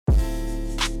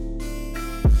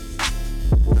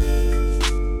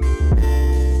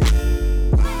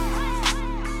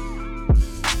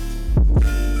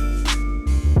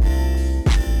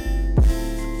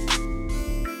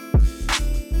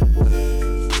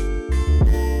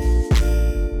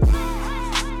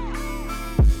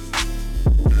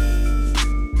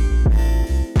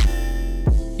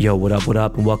Yo, what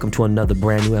up, and welcome to another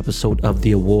brand new episode of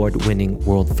the award-winning,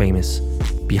 world-famous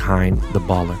Behind the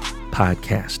Baller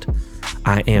podcast.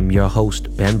 I am your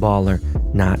host, Ben Baller,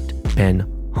 not Ben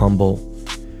Humble.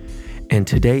 And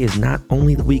today is not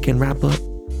only the weekend wrap-up,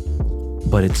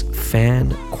 but it's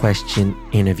fan question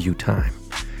interview time.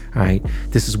 All right,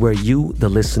 this is where you, the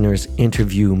listeners,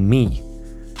 interview me,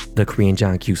 the Korean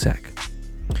John Cusack.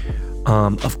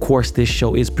 Of course, this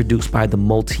show is produced by the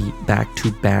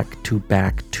back-to-back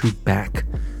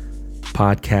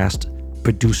podcast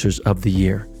producers of the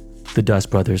year, the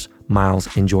Dust Brothers,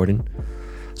 Miles and Jordan.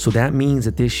 So that means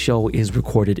that this show is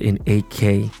recorded in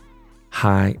 8K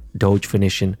high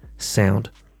definition sound.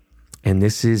 And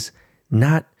this is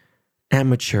not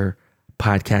amateur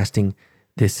podcasting.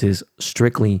 This is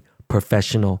strictly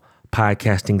professional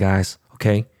podcasting, guys.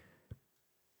 Okay?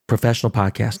 Professional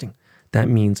podcasting. That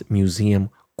means museum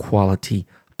quality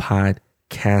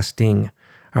podcasting.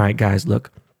 All right, guys,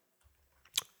 look,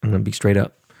 I'm going to be straight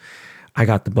up. I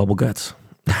got the bubble guts,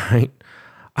 right?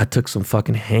 I took some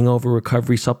fucking hangover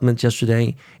recovery supplements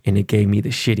yesterday and it gave me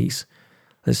the shitties.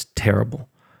 That's terrible.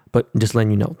 But just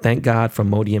letting you know, thank God for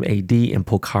Modium AD and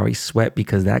Pocari Sweat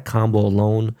because that combo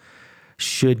alone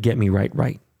should get me right.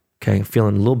 Okay, I'm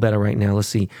feeling a little better right now. Let's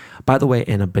see. By the way,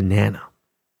 and a banana.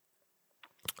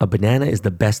 A banana is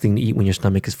the best thing to eat when your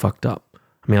stomach is fucked up.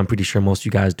 I mean, I'm pretty sure most of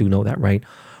you guys do know that, right?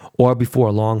 Or before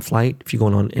a long flight, if you're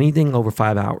going on anything over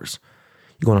 5 hours,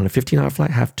 you're going on a 15-hour flight,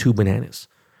 have 2 bananas.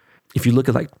 If you look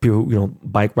at like people,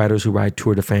 bike riders who ride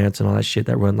Tour de France and all that shit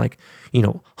that run like,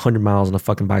 100 miles on a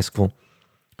fucking bicycle,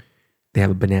 they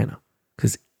have a banana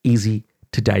because it's easy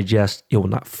to digest. It will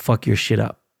not fuck your shit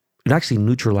up. It actually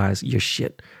neutralize your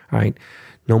shit, all right?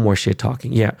 No more shit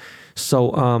talking. Yeah.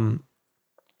 So,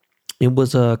 it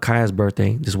was Kaya's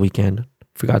birthday this weekend.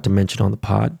 Forgot to mention on the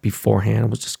pod beforehand. I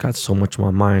was just got so much on my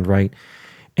mind, right?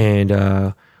 And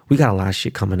we got a lot of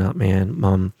shit coming up, man.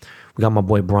 We got my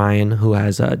boy Brian, who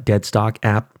has a Deadstock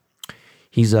app.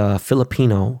 He's a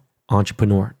Filipino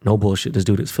entrepreneur. No bullshit. This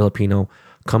dude is Filipino,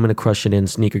 coming to crush it in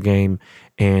sneaker game.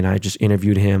 And I just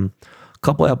interviewed him. A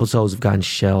couple episodes have gotten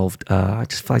shelved. I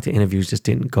just feel like the interviews just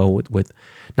didn't go with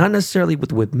not necessarily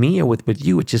with me or with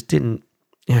you. It just didn't.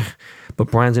 Yeah, but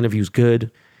Brian's interview is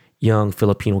good. Young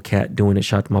Filipino cat doing it.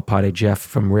 Shout out to my buddy Jeff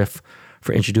from Riff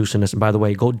for introducing us. And by the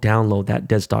way, go download that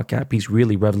Deadstock app. He's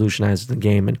really revolutionized the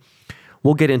game, and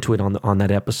we'll get into it on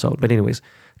that episode. But anyways,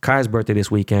 Kai's birthday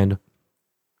this weekend.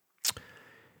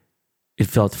 It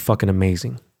felt fucking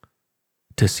amazing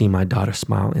to see my daughter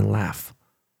smile and laugh.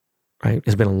 Right?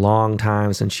 It's been a long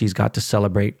time since she's got to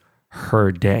celebrate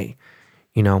her day.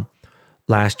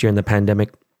 Last year in the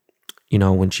pandemic,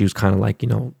 when she was kind of like,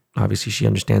 obviously she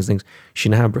understands things. She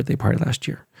didn't have a birthday party last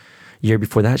year. Year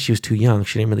before that, she was too young.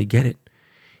 She didn't really get it,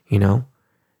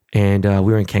 And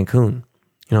we were in Cancun,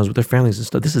 I was with her families and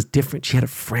stuff. This is different. She had her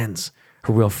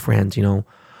real friends,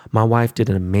 My wife did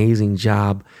an amazing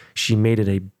job. She made it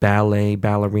a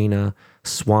ballerina,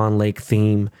 Swan Lake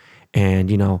theme.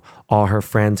 And, all her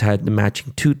friends had the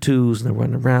matching tutus and they're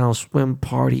running around, swim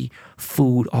party,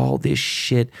 food, all this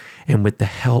shit. And with the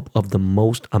help of the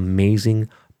most amazing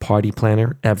party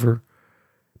planner ever,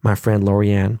 my friend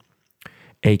Lorianne,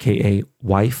 aka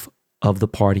Wife of the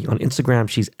Party. On Instagram,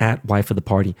 she's at Wife of the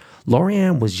Party.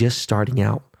 Lorianne was just starting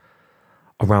out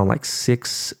around like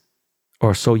 6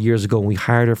 or so years ago when we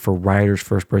hired her for Ryder's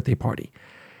first birthday party.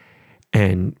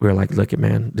 And we were like, look it,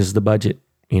 man, this is the budget,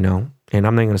 And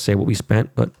I'm not going to say what we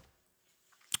spent, but,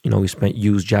 we spent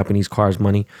used Japanese cars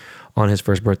money on his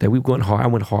first birthday. We went hard. I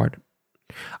went hard.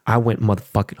 I went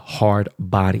motherfucking hard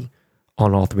body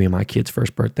on all 3 of my kids'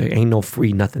 first birthday. Ain't no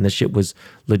free nothing. This shit was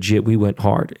legit. We went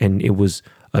hard, and it was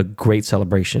a great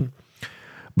celebration.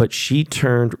 But she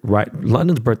turned right.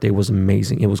 London's birthday was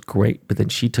amazing. It was great, but then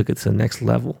she took it to the next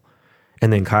level.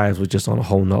 And then Kaya's was just on a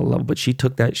whole nother level. But she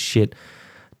took that shit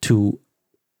to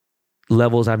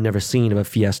levels I've never seen of a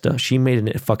fiesta. She made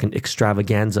it a fucking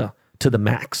extravaganza to the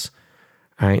max.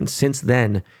 All right. And since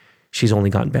then, she's only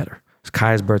gotten better.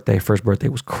 Kaya's first birthday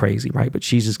was crazy, right? But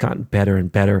she's just gotten better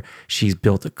and better. She's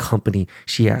built a company.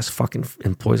 She has fucking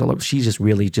employees all over. She's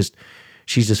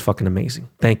just fucking amazing.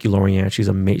 Thank you, Lorianne. She's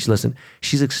amazing. Listen,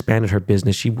 she's expanded her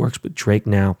business. She works with Drake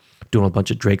now, doing a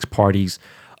bunch of Drake's parties.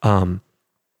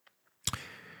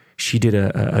 She did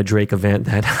a Drake event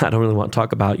that I don't really want to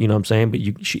talk about, you know what I'm saying? But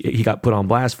he got put on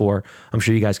blast for. I'm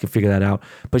sure you guys can figure that out.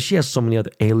 But she has so many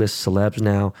other A-list celebs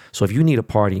now. So if you need a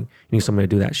party, you need somebody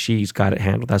to do that. She's got it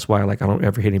handled. That's why I don't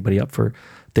ever hit anybody up for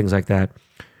things like that.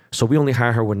 So we only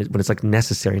hire her when it's like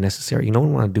necessary. You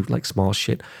don't want to do like small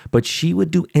shit. But she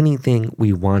would do anything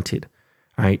we wanted.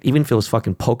 All right. Even if it was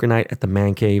fucking poker night at the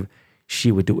man cave,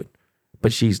 she would do it.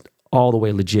 But she's all the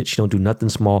way legit. She don't do nothing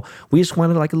small. We just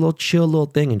wanted like a little chill little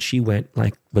thing, and she went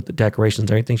like with the decorations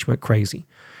and everything. She went crazy.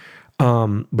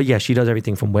 But yeah, she does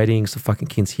everything from weddings to fucking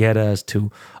quinceañeras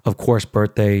to, of course,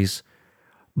 birthdays.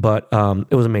 But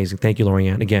it was amazing. Thank you,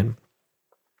 Lorianne. Again,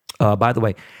 by the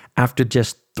way, after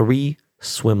just 3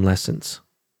 swim lessons,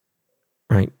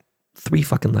 right? 3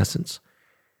 fucking lessons,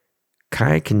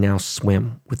 Kaya can now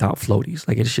swim without floaties.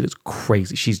 Like, this shit is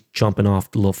crazy. She's jumping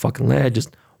off the little fucking ledge,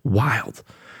 just wild.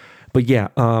 But yeah,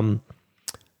 oh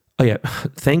yeah,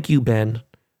 thank you, Ben,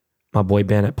 my boy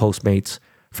Ben at Postmates,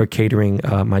 for catering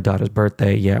my daughter's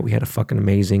birthday. Yeah, we had a fucking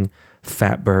amazing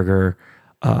fat burger,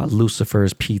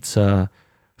 Lucifer's pizza,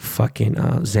 fucking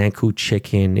Zanku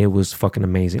chicken. It was fucking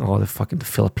amazing. All the fucking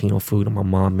Filipino food. And my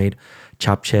mom made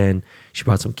japchae. She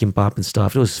brought some kimbap and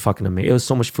stuff. It was fucking amazing. It was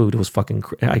so much food. It was fucking,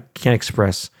 I can't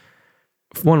express,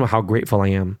 one, how grateful I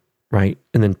am, right?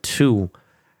 And then 2,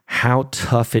 how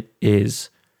tough it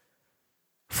is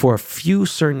for a few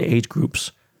certain age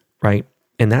groups, right?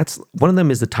 And that's, one of them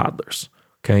is the toddlers,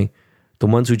 okay? The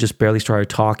ones who just barely started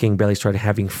talking, barely started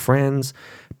having friends,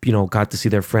 got to see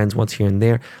their friends once here and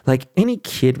there. Like, any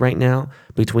kid right now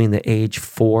between the age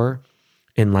 4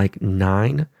 and like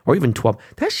 9 or even 12,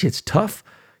 that shit's tough.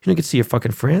 You don't get to see your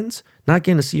fucking friends. Not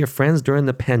getting to see your friends during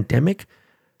the pandemic,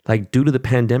 like due to the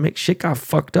pandemic, shit got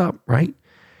fucked up, right?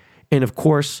 And of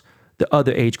course, the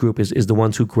other age group is the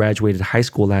ones who graduated high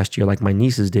school last year, like my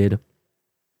nieces did.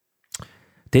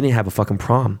 They didn't have a fucking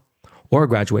prom or a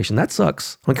graduation. That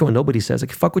sucks. I don't care what nobody says.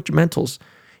 Like, fuck with your mentals.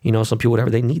 Some people, whatever,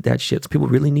 they need that shit. Some people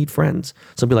really need friends.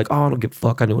 Some people like, oh, I don't give a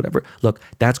fuck. I know whatever. Look,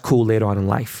 that's cool later on in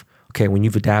life. Okay, when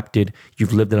you've adapted,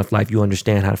 you've lived enough life, you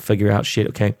understand how to figure out shit.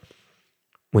 Okay,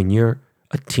 when you're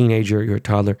a teenager, you're a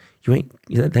toddler, that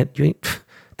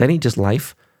ain't just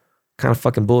life. What kind of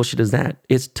fucking bullshit is that?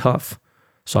 It's tough.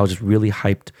 So I was just really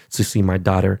hyped to see my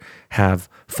daughter have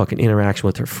fucking interaction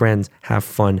with her friends, have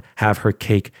fun, have her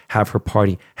cake, have her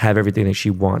party, have everything that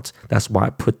she wants. That's why I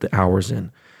put the hours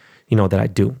in, that I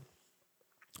do.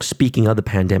 Speaking of the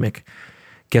pandemic,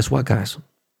 guess what, guys?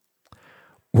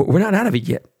 We're not out of it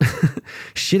yet.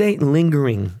 Shit ain't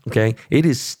lingering, okay? It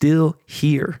is still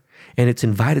here, and it's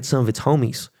invited some of its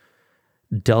homies,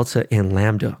 Delta and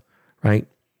Lambda, right?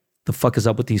 The fuck is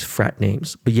up with these frat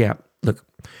names? But yeah, look,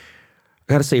 I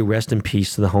gotta say rest in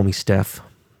peace to the homie Steph.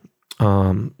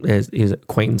 His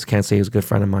acquaintance, can't say he was a good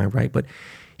friend of mine, right? But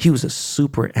he was a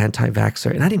super anti-vaxxer,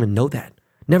 and I didn't even know that.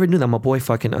 Never knew that. My boy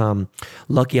fucking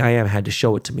Lucky I Am had to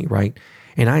show it to me, right?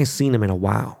 And I ain't seen him in a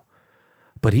while.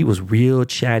 But he was real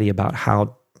chatty about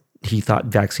how he thought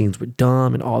vaccines were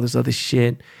dumb and all this other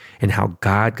shit, and how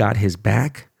God got his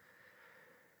back.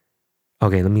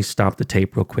 Okay, let me stop the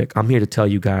tape real quick. I'm here to tell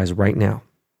you guys right now,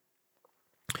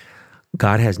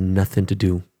 God has nothing to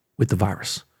do with the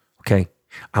virus, okay?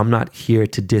 I'm not here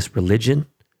to diss religion,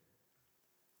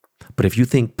 but if you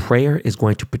think prayer is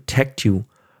going to protect you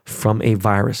from a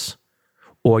virus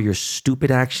or your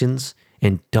stupid actions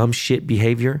and dumb shit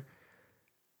behavior,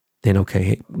 then okay,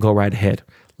 hey, go right ahead.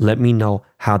 Let me know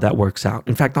how that works out.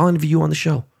 In fact, I'll interview you on the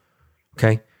show,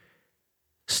 okay?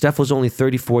 Steph was only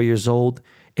 34 years old,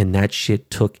 and that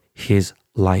shit took his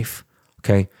life,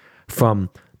 okay? From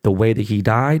the way that he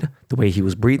died, the way he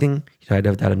was breathing, he died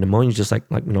of that pneumonia, just like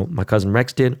my cousin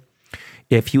Rex did.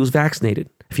 If he was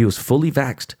vaccinated, if he was fully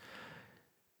vaxxed,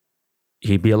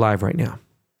 he'd be alive right now,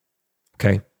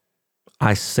 okay?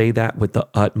 I say that with the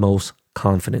utmost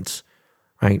confidence,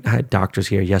 right? I had doctors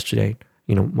here yesterday.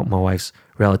 My wife's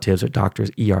relatives are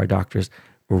doctors, ER doctors,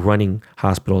 running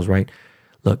hospitals, right?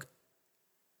 Look,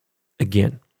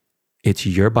 again, it's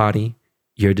your body,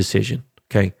 your decision,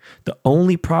 okay? The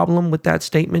only problem with that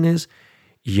statement is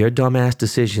your dumbass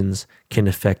decisions can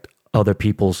affect other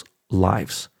people's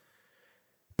lives.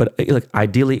 But look,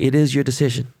 ideally, it is your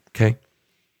decision, okay?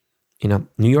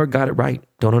 New York got it right.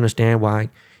 Don't understand why,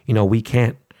 we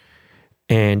can't.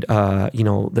 And,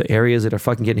 the areas that are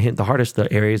fucking getting hit the hardest,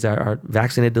 the areas that are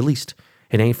vaccinated the least.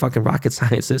 It ain't fucking rocket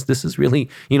science. This is really,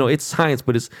 it's science,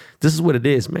 but this is what it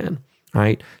is, man. All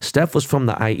right. Steph was from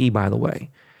the IE, by the way.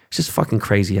 It's just fucking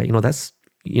crazy. That's,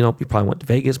 you probably went to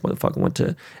Vegas, motherfucking went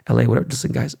to LA, whatever.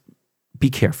 Listen, guys, be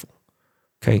careful.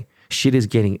 Okay. Shit is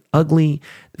getting ugly.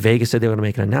 Vegas said they were going to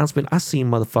make an announcement. I seen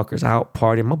motherfuckers out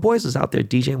partying. My boys is out there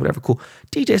DJing, whatever. Cool.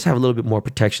 DJs have a little bit more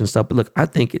protection stuff, but look, I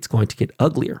think it's going to get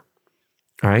uglier.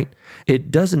 All right. It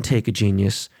doesn't take a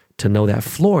genius to know that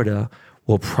Florida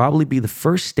will probably be the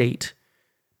first state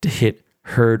to hit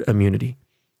herd immunity.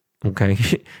 Okay.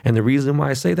 And the reason why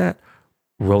I say that,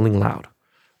 Rolling Loud.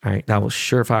 All right. That was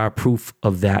surefire proof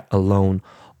of that alone.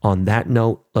 On that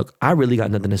note, look, I really got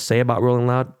nothing to say about Rolling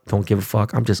Loud. Don't give a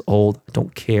fuck. I'm just old.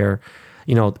 Don't care.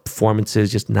 The performance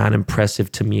is just not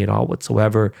impressive to me at all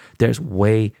whatsoever. There's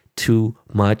way too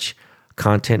much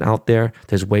content out there.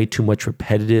 There's way too much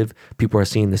repetitive. People are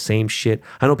seeing the same shit.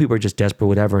 I know people are just desperate,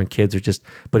 whatever, and kids are just,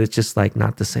 but it's just like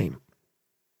not the same.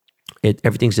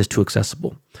 Everything's just too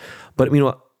accessible. But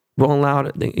Rolling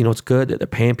Loud, it's good that they're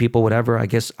paying people, whatever. I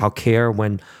guess I'll care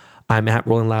when I'm at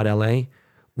Rolling Loud LA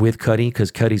with Cudi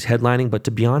because Cudi's headlining. But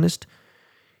to be honest,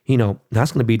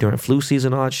 that's going to be during flu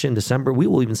season, all that shit in December. We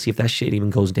will even see if that shit even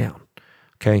goes down.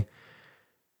 Okay.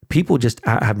 People just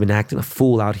have been acting a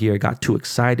fool out here, got too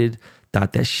excited,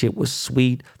 thought that shit was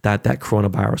sweet, thought that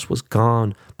coronavirus was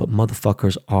gone, but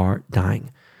motherfuckers are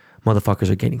dying. Motherfuckers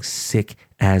are getting sick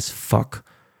as fuck.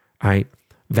 All right.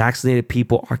 Vaccinated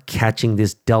people are catching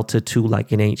this Delta 2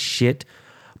 like it ain't shit.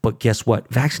 But guess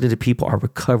what? Vaccinated people are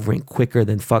recovering quicker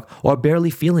than fuck or barely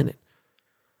feeling it.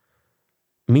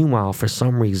 Meanwhile, for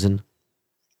some reason,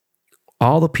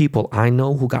 all the people I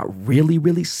know who got really,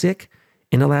 really sick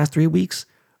in the last 3 weeks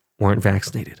weren't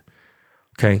vaccinated.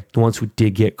 Okay? The ones who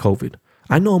did get COVID.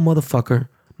 I know a motherfucker,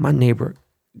 my neighbor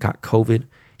got COVID.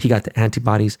 He got the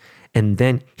antibodies and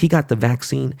then he got the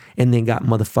vaccine and then got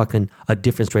motherfucking a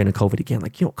different strain of COVID again.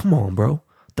 Like, come on, bro.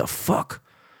 The fuck?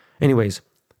 Anyways,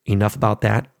 enough about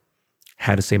that.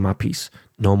 Had to say my piece.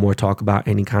 No more talk about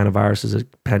any kind of viruses, or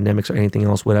pandemics, or anything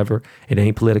else, whatever. It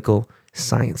ain't political.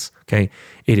 Science, okay?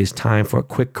 It is time for a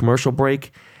quick commercial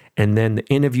break and then the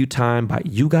interview time by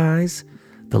you guys,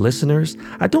 the listeners.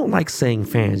 I don't like saying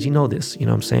fans. You know this, you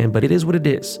know what I'm saying? But it is what it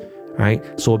is, all right?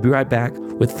 So we'll be right back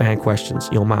with fan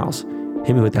questions. Miles,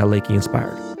 hit me with that Lakey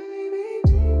Inspired.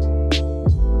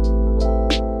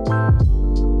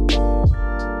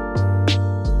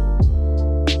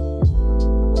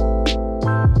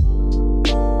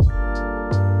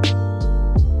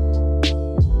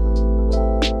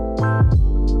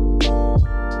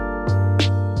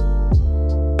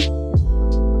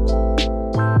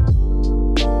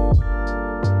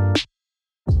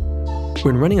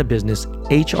 When running a business,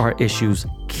 HR issues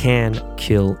can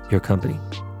kill your company.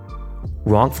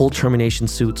 Wrongful termination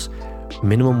suits,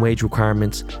 minimum wage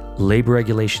requirements, labor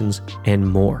regulations, and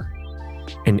more.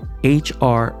 And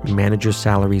HR manager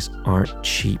salaries aren't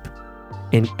cheap.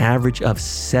 An average of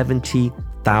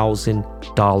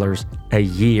 $70,000 a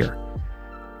year.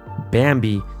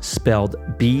 Bambee, spelled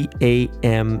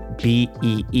BAMBEE,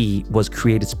 was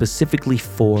created specifically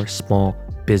for small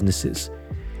businesses.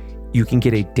 You can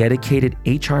get a dedicated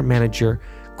HR manager,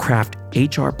 craft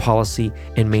HR policy,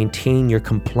 and maintain your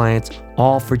compliance,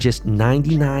 all for just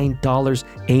 $99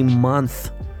 a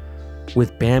month.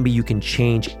 With Bambee, you can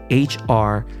change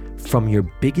HR from your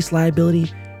biggest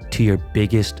liability to your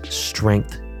biggest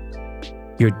strength.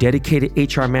 Your dedicated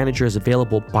HR manager is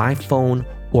available by phone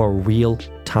or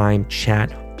real-time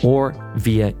chat or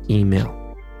via email.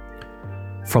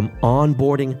 From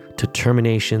onboarding to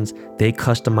terminations, they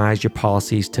customize your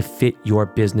policies to fit your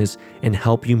business and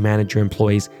help you manage your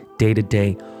employees day to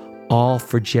day, all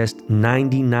for just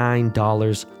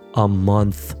 $99 a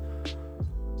month.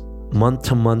 Month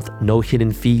to month, no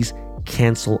hidden fees,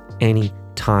 cancel any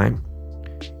time.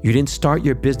 You didn't start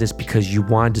your business because you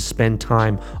wanted to spend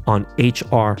time on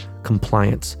HR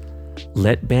compliance.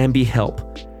 Let Bambee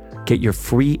help. Get your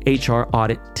free HR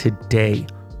audit today.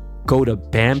 Go to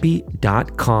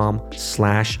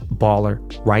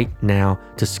Bambee.com/baller right now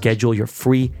to schedule your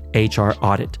free HR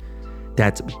audit.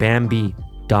 That's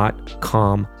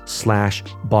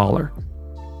Bambee.com/baller.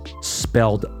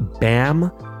 Spelled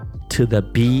BAM to the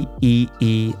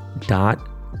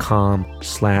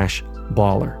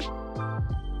BEE.com/baller.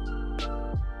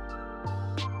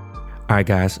 All right,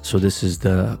 guys. So this is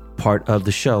the part of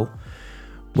the show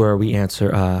where we answer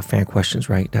fan questions,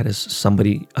 right? That is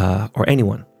somebody or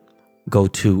anyone. Go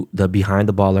to the Behind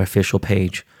the Baller official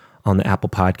page on the Apple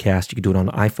Podcast. You can do it on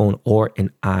an iPhone or an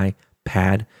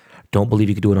iPad. Don't believe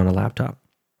you can do it on a laptop.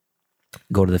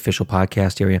 Go to the official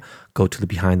podcast area. Go to the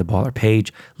Behind the Baller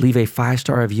page. Leave a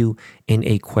 5-star review in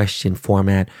a question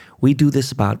format. We do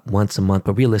this about once a month,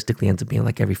 but realistically ends up being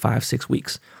like every 5-6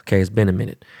 weeks. Okay, it's been a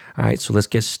minute. All right, so let's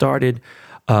get started.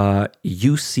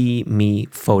 You See Me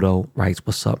Photo writes,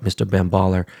 "What's up, Mr. Ben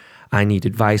Baller? I need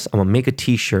advice. I'm going to make a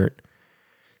t-shirt.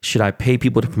 Should I pay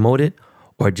people to promote it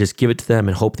or just give it to them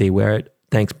and hope they wear it?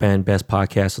 Thanks, Ben. Best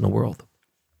podcast in the world."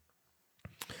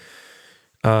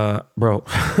 Bro,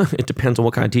 it depends on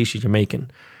what kind of t-shirt you're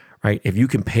making, right? If you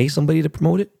can pay somebody to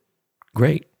promote it,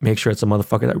 great. Make sure it's a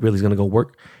motherfucker that really is going to go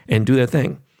work and do their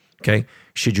thing, okay?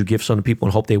 Should you give some to people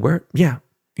and hope they wear it? Yeah.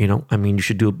 You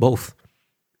should do both.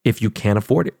 If you can't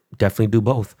afford it, definitely do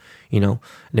both, And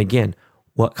again,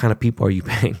 what kind of people are you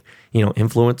paying?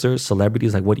 Influencers,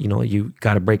 celebrities, like what, you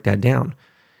got to break that down.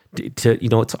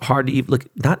 it's hard to even look.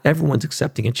 Not everyone's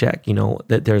accepting a check.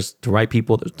 That there's the right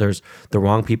people, there's the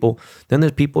wrong people. Then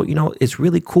there's people. It's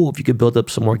really cool if you could build up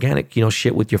some organic,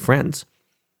 shit with your friends.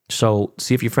 So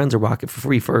see if your friends are rock it for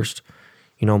free first.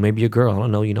 Maybe your girl. I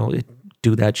don't know.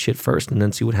 Do that shit first and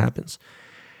then see what happens.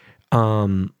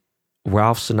 Ralph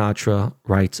Sinatra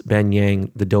writes, Ben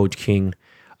Yang, the Doge King.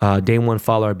 Day one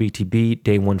follower BTB.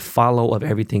 Day one follow of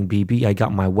everything BB. I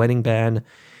got my wedding band.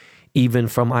 Even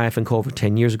from IF & Co. over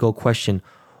 10 years ago. Question,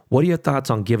 what are your thoughts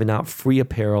on giving out free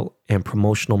apparel and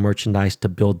promotional merchandise to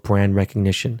build brand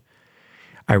recognition?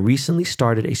 I recently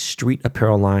started a street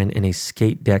apparel line and a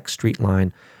skate deck street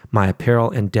line. My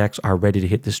apparel and decks are ready to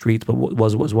hit the streets, but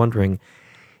was wondering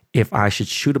if I should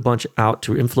shoot a bunch out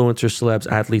to influencers, celebs,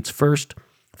 athletes first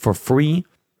for free.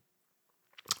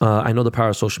 I know the power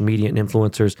of social media and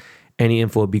influencers. Any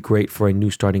info would be great for a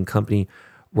new starting company.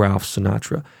 Ralph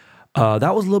Sinatra.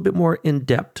 That was a little bit more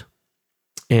in-depth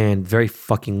and very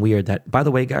fucking weird. That, by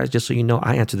the way, guys, just so you know,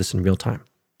 I answer this in real time.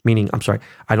 Meaning,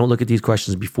 I don't look at these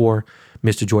questions before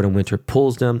Mr. Jordan Winter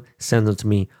pulls them, sends them to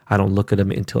me. I don't look at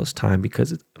them until it's time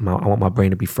because I want my brain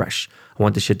to be fresh. I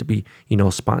want the shit to be,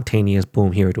 spontaneous.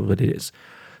 Boom, here it is what it is.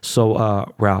 So,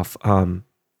 Ralph, when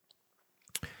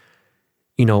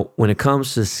it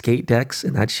comes to skate decks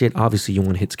and that shit, obviously you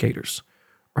want to hit skaters,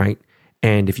 right?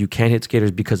 And if you can't hit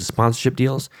skaters because of sponsorship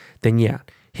deals, then yeah,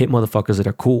 hit motherfuckers that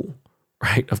are cool,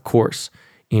 right? Of course,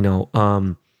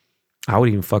 I would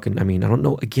even I don't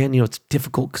know. Again, it's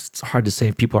difficult because it's hard to say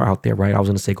if people are out there, right? I was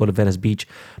going to say go to Venice Beach.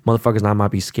 Motherfuckers now might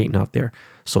be skating out there.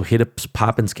 So hit a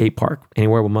poppin' skate park,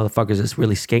 anywhere where motherfuckers is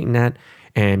really skating at,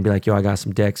 and be like, yo, I got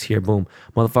some decks here, boom.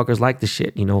 Motherfuckers like the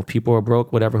shit. People are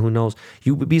broke, whatever, who knows.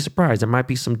 You would be surprised. There might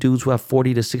be some dudes who have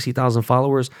 40 to 60,000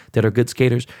 followers that are good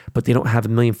skaters, but they don't have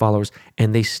 1 million followers.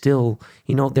 And they still,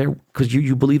 they're, because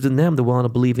you believed in them, they're willing to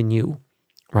believe in you,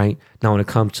 right? Now, when it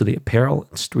comes to the apparel,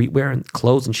 and streetwear, and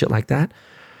clothes and shit like that,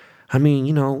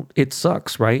 it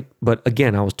sucks, right? But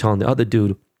again, I was telling the other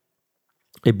dude,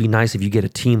 it'd be nice if you get a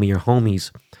team of your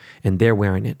homies and they're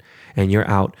wearing it and you're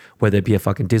out, whether it be a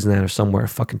fucking Disneyland or somewhere,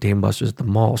 fucking Dave & Buster's at the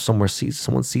mall, someone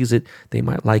sees it, they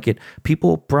might like it.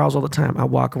 People browse all the time. I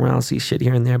walk around, see shit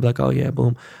here and there, be like, oh yeah,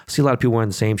 boom. I see a lot of people wearing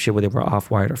the same shit, whether they wear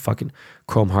Off-White or fucking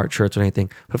Chrome Heart shirts or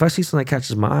anything. But if I see something that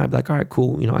catches my eye, I'd be like, all right,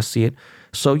 cool, I see it.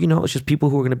 So, it's just people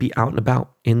who are going to be out and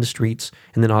about in the streets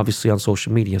and then obviously on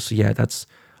social media. So yeah, that's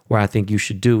where I think you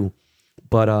should do.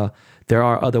 But there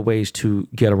are other ways to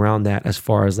get around that as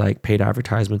far as like paid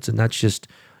advertisements, and that's just,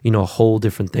 a whole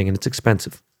different thing, and it's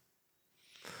expensive.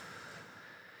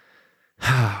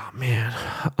 Oh, man.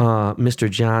 Mr.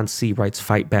 John C. writes,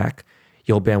 fight back.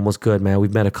 Yo, Ben, what's good, man?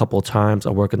 We've met a couple of times.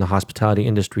 I work in the hospitality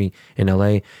industry in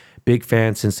LA. Big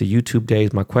fan since the YouTube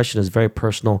days. My question is very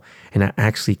personal, and I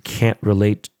actually can't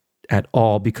relate at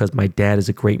all because my dad is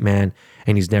a great man,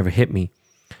 and he's never hit me.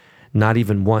 Not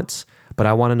even once. But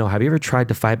I want to know, have you ever tried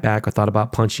to fight back or thought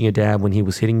about punching your dad when he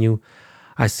was hitting you?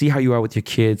 I see how you are with your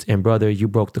kids, and brother, you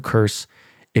broke the curse.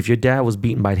 If your dad was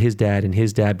beaten by his dad and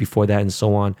his dad before that and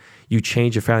so on, you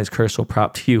changed your family's curse, so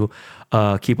prop to you.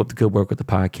 Keep up the good work with the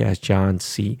podcast, John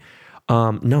C.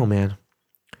 No, man.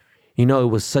 It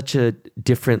was such a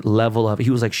different level of,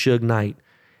 he was like Suge Knight,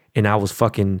 and I was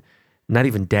fucking, not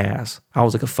even Daz. I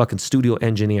was like a fucking studio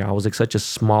engineer. I was like such a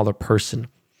smaller person.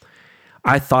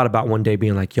 I thought about one day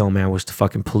being like, yo, man, I wish the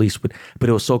fucking police would, but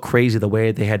it was so crazy the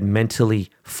way they had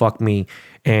mentally fucked me.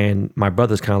 And my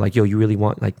brother's kind of like, yo, you really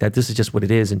want like that? This is just what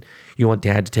it is. And you want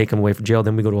dad to take him away from jail.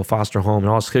 Then we go to a foster home and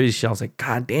all this crazy shit. I was like,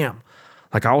 God damn.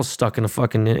 Like I was stuck in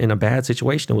a bad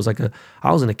situation. It was like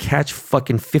I was in a catch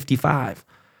fucking 55,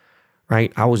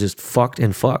 right? I was just fucked.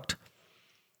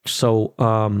 So,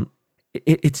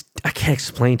 it's I can't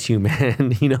explain to you,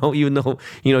 man, even though,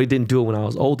 he didn't do it when I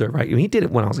was older, right? He did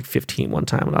it when I was like 15 one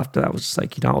time. And after that, I was just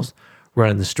like, I was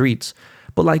running the streets.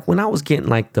 But like when I was getting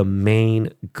like the main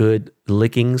good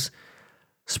lickings,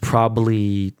 it's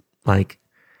probably like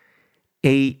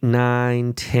 8,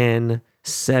 9, 10,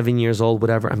 7 years old,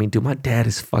 whatever. Dude, my dad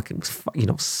is fucking,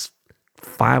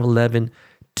 5'11",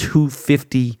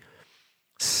 250,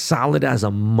 solid as a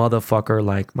motherfucker.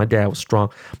 Like my dad was strong.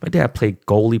 My dad played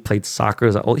goalie, played soccer.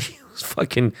 He was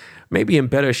fucking maybe in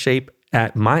better shape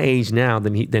at my age now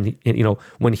than he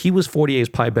when he was 48, he was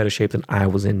probably better shape than I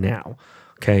was in now.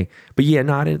 Okay. But yeah,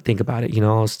 no, I didn't think about it.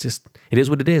 It's just, it is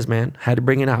what it is, man. Had to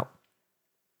bring it out.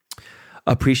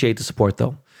 Appreciate the support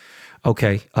though.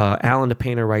 Okay. Alan the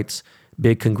Painter writes,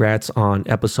 big congrats on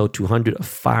episode 200 of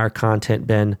Fire Content,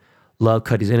 Ben. Love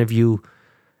Cuddy's interview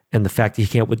and the fact that he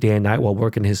came up with day and night while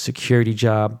working his security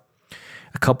job.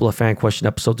 A couple of fan question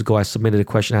episodes ago, I submitted a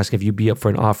question asking if you'd be up for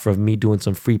an offer of me doing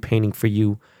some free painting for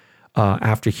you.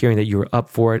 after hearing that you were up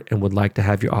for it and would like to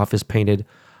have your office painted.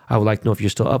 I would like to know if you're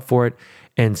still up for it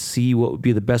and see what would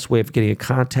be the best way of getting in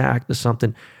contact or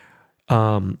something.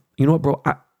 You know what, bro?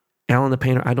 Alan the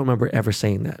Painter, I don't remember ever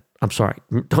saying that. I'm sorry.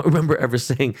 Don't remember ever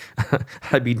saying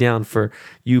I'd be down for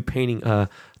you painting the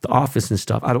office and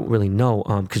stuff. I don't really know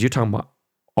because you're talking about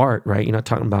art, right? You're not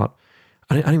talking about,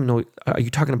 I don't even know, are you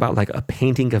talking about like a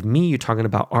painting of me? You're talking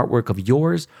about artwork of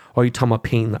yours? Or are you talking about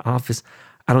painting the office?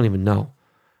 I don't even know.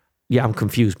 Yeah, I'm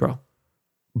confused, bro.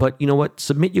 But you know what?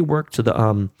 Submit your work to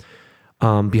the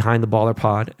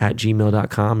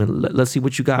behindtheballerpod@gmail.com and let's see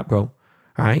what you got, bro.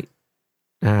 All right?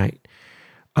 All right.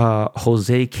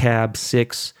 Jose Cab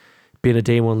 6, been a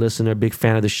day one listener, big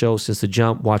fan of the show since the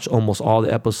jump, watched almost all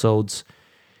the episodes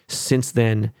since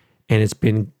then, and it's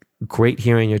been great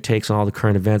hearing your takes on all the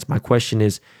current events. My question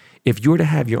is, if you were to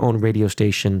have your own radio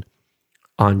station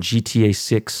on GTA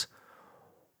 6,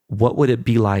 what would it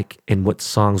be like and what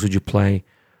songs would you play?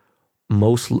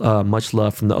 Much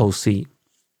love from the OC.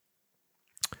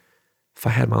 If I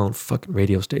had my own fucking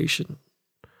radio station,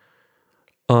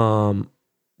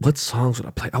 what songs would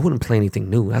I play? I wouldn't play anything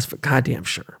new. That's for goddamn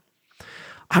sure.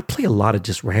 I'd play a lot of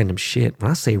just random shit. When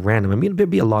I say random, I mean there'd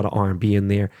be a lot of R&B in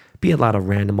there, be a lot of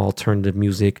random alternative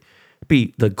music,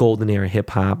 be the golden era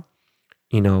hip hop,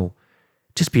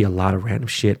 just be a lot of random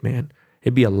shit, man.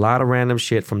 It'd be a lot of random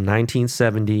shit from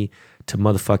 1970 to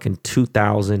motherfucking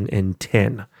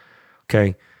 2010.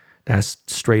 Okay, that's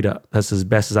straight up. That's as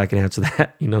best as I can answer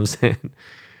that. You know what I'm saying?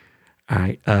 All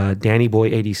right, Danny Boy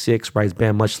 86 writes,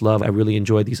 "Ben, much love. I really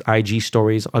enjoyed these IG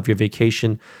stories of your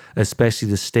vacation, especially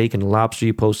the steak and the lobster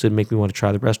you posted. Make me want to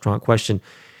try the restaurant. Question: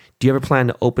 do you ever plan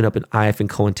to open up an IF in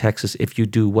Cohen, Texas? If you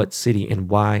do, what city and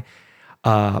why?"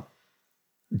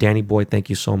 Danny Boy, thank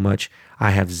you so much.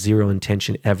 I have zero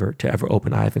intention to ever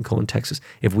open IF in Cohen, Texas.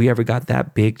 If we ever got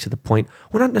that big to the point,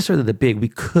 well, not necessarily the big, we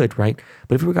could, right?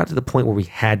 But if we ever got to the point where we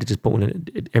had to just put one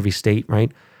in every state,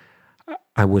 right?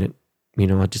 I wouldn't.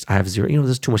 I have zero,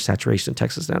 there's too much saturation in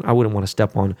Texas now. I wouldn't want to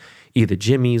step on either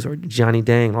Jimmy's or Johnny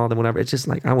Dang, all them, whatever. It's just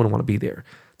like, I wouldn't want to be there.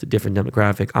 It's a different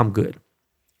demographic. I'm good.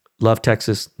 Love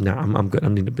Texas. No, I'm good.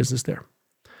 I'm in the business there.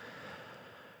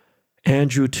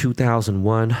 Andrew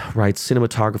 2001 writes,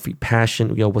 cinematography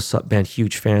passion. Yo, what's up, Ben?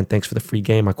 Huge fan. Thanks for the free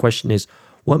game. My question is,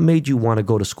 what made you want to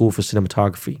go to school for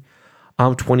cinematography?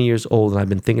 I'm 20 years old and I've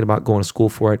been thinking about going to school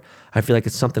for it. I feel like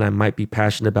it's something I might be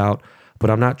passionate about,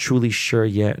 but I'm not truly sure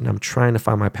yet, and I'm trying to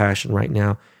find my passion right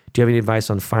now. Do you have any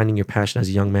advice on finding your passion as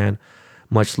a young man?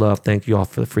 Much love. Thank you all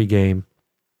for the free game.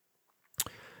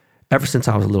 Ever since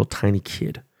I was a little tiny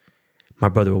kid, my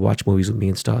brother would watch movies with me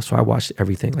and stuff, so I watched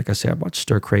everything. Like I said, I watched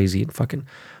Stir Crazy and fucking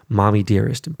Mommy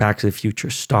Dearest and Back to the Future,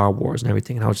 Star Wars and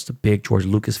everything, and I was just a big George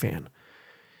Lucas fan.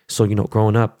 So,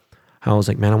 growing up, I was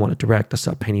like, man, I want to direct. I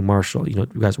saw Penny Marshall. You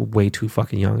guys were way too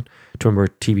fucking young to remember a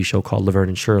TV show called Laverne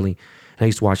and Shirley. And I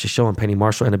used to watch the show, and Penny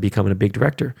Marshall ended up becoming a big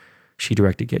director. She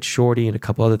directed Get Shorty and a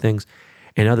couple other things.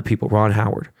 And other people, Ron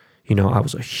Howard. I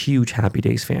was a huge Happy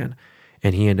Days fan.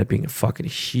 And he ended up being a fucking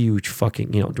huge fucking,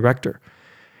 director.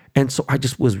 And so I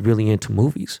just was really into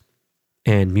movies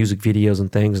and music videos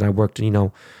and things. And I worked,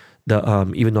 even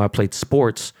though I played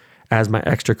sports as my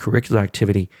extracurricular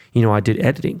activity, I did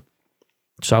editing.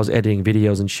 So I was editing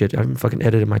videos and shit. I even fucking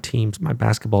edited my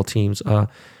basketball teams,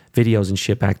 videos and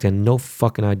shit back then. No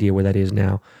fucking idea where that is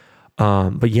now.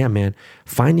 But yeah, man,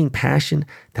 finding passion,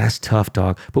 that's tough,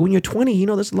 dog. But when you're 20,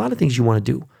 there's a lot of things you want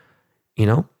to do,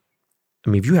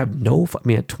 if you have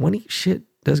at 20, shit,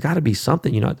 there's got to be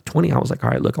something, at 20, I was like,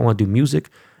 all right, look, I want to do music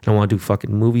and I want to do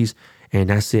fucking movies, and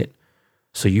that's it.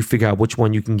 So you figure out which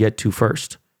one you can get to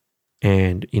first.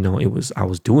 And, I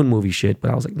was doing movie shit, but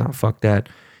I was like, nah, fuck that.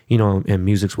 And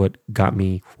music's what got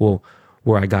me,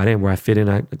 where I got in, where I fit in.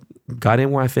 I got in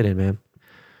where I fit in, man.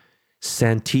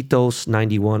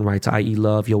 Santitos91 writes, IE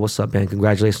love. Yo, what's up, man?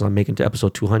 Congratulations on making it to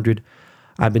episode 200.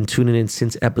 I've been tuning in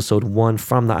since episode 1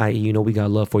 from the IE. We got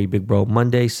love for you, big bro.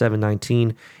 Monday,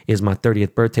 7/19 is my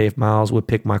 30th birthday. If Miles would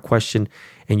pick my question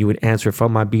and you would answer it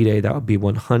from my B-Day, that would be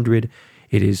 100.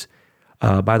 It is,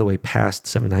 by the way, past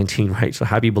 7/19, right? So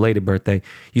happy belated birthday.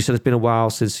 You said it's been a while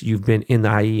since you've been in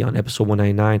the IE on episode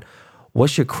 199.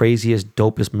 What's your craziest,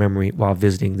 dopest memory while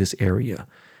visiting this area?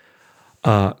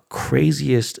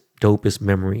 Craziest, dopest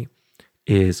memory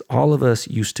is all of us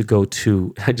used to go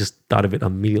to, I just thought of it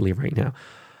immediately right now.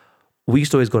 We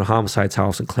used to always go to Homicide's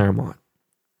house in Claremont.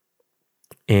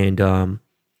 And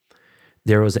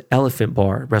there was an Elephant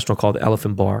Bar, restaurant called the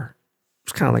Elephant Bar. It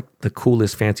was kind of like the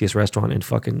coolest, fanciest restaurant in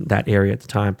fucking that area at the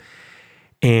time.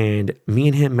 And me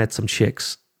and him met some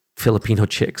chicks, Filipino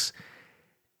chicks.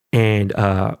 And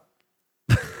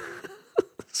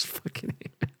it's fucking...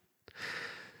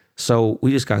 So So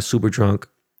we just got super drunk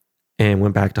and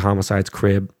went back to Homicide's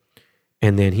crib.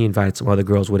 And then he invited some other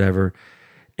girls, whatever.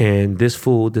 And this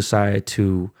fool decided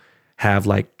to have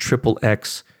like triple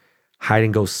X hide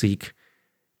and go seek.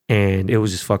 And it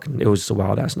was just a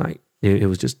wild ass night. It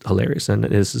was just hilarious. And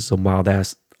this is some wild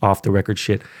ass off the record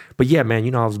shit. But yeah,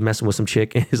 man, I was messing with some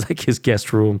chick in his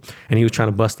guest room, and he was trying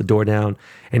to bust the door down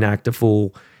and act a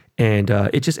fool. And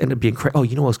it just ended up being crazy. Oh,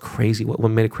 you know what's crazy? What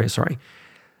made it crazy? Sorry.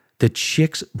 The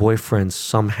chick's boyfriend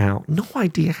somehow, no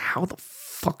idea how the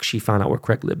fuck she found out where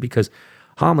Craig lived, because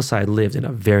Homicide lived in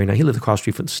he lived across the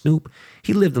street from Snoop.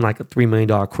 He lived in like a $3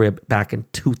 million crib back in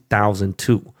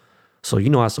 2002. So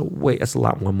that's a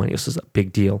lot more money. This is a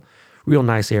big deal. Real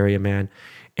nice area, man.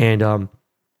 And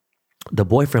the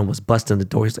boyfriend was busting the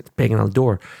door. He's like banging on the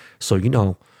door. So,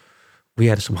 we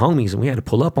had some homies and we had to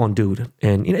pull up on dude.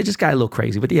 And, it just got a little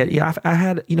crazy. But yeah, I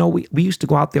had, we used to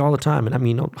go out there all the time.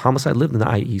 And Homicide lived in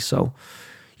the IE. So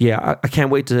yeah, I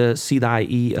can't wait to see the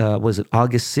IE. Was it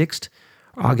August 6th?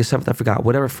 August 7th? I forgot.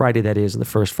 Whatever Friday that is, the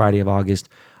first Friday of August,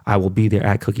 I will be there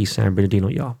at Cookie San Bernardino,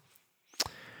 y'all.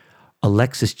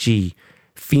 Alexis G,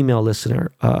 female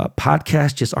listener.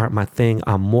 Podcasts just aren't my thing.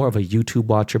 I'm more of a YouTube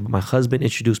watcher, but my husband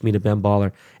introduced me to Ben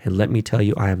Baller, and let me tell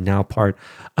you, I am now part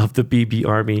of the BB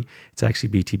Army. It's actually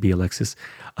BTB, Alexis.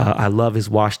 I love his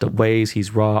washed up ways.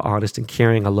 He's raw, honest, and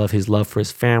caring. I love his love for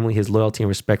his family. His loyalty and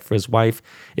respect for his wife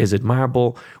is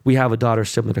admirable. We have a daughter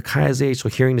similar to Kaya's age, so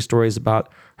hearing the stories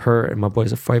about her and my boy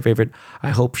is a favorite. I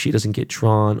hope she doesn't get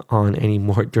drawn on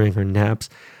anymore during her naps.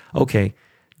 Okay,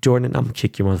 Jordan, I'm gonna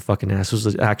kick your motherfucking ass. This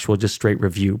was an actual, just straight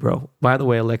review, bro. By the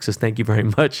way, Alexis, thank you very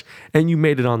much. And you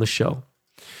made it on the show.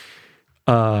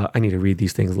 I need to read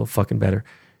these things a little fucking better.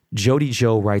 Jody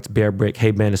Joe writes, Bear Brick.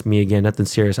 Hey, man, it's me again. Nothing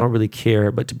serious. I don't really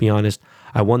care, but to be honest,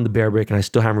 I won the Bear Brick and I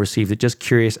still haven't received it. Just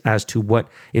curious as to what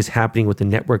is happening with the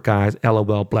network guys.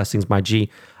 LOL, blessings, my G.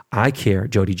 I care,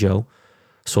 Jody Joe.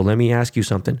 So let me ask you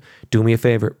something. Do me a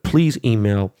favor. Please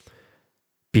email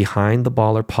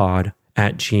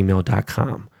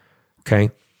behindtheballerpod@gmail.com.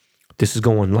 Okay, this is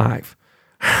going live,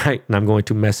 right? And I'm going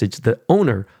to message the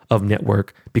owner of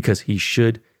network because he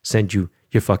should send you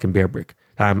your fucking Bear Brick.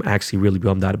 I'm actually really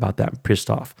bummed out about that. I'm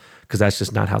pissed off because that's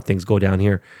just not how things go down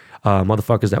here.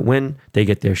 Motherfuckers that win, they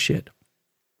get their shit.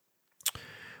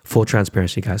 Full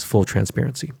transparency, guys. Full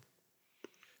transparency.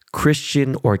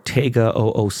 Christian Ortega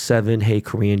 007. Hey,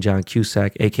 Korean John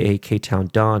Cusack, aka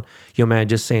K-Town Don. Yo, man,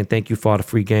 just saying thank you for all the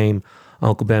free game.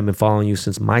 Uncle Ben, been following you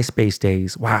since MySpace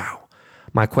days. Wow.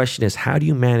 My question is, how do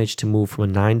you manage to move from a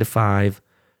 9-to-5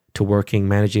 to working,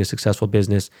 managing a successful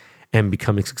business, and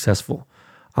becoming successful?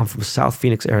 I'm from South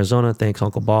Phoenix, Arizona. Thanks,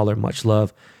 Uncle Baller. Much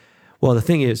love. Well, the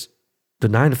thing is, the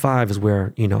 9-to-5 is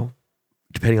where,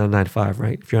 depending on the 9-to-5,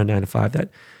 right? If you're on 9-to-5, that,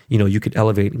 you could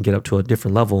elevate and get up to a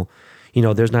different level.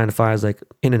 There's 9-to-5s like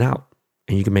In and Out,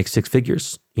 and you can make 6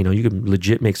 figures. You can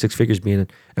legit make 6 figures being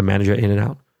a manager at In and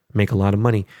Out. Make a lot of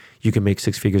money. You can make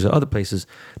 6 figures at other places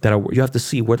you have to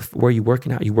see where you're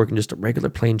working at. You working just a regular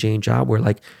plain Jane job where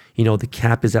the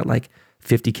cap is at like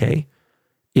 50K.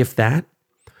 If that,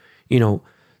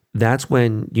 that's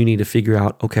when you need to figure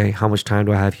out, okay, how much time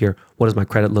do I have here? What does my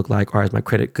credit look like? All right, is my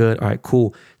credit good? All right,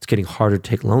 cool. It's getting harder to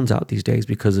take loans out these days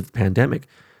because of the pandemic.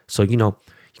 So, you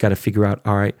got to figure out,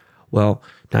 all right, well,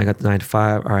 now I got the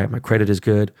 9-to-5. All right, my credit is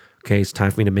good. Okay, it's time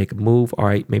for me to make a move. All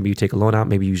right, maybe you take a loan out.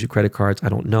 Maybe you use your credit cards. I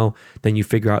don't know. Then you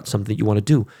figure out something that you want to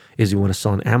do. Is you want to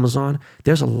sell on Amazon?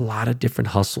 There's a lot of different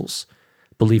hustles.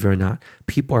 Believe it or not,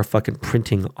 people are fucking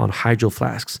printing on hydro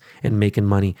flasks and making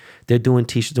money. They're doing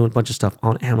t-shirts, doing a bunch of stuff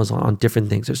on Amazon, on different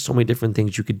things. There's so many different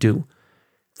things you could do.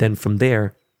 Then from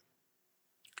there,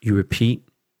 you repeat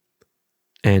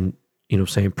and,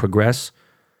 progress,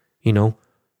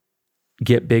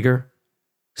 get bigger,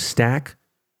 stack,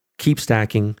 keep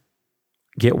stacking,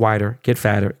 get wider, get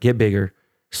fatter, get bigger,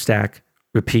 stack,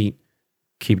 repeat,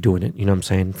 keep doing it. You know what I'm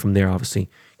saying? From there, obviously,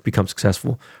 you become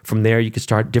successful. From there, you can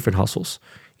start different hustles.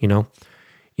 You got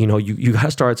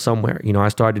to start somewhere. I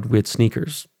started with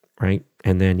sneakers, right?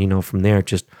 And then, from there,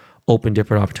 just open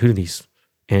different opportunities.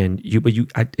 And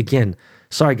again,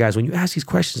 sorry guys, when you ask these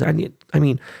questions,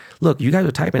 look, you guys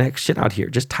are typing that shit out here.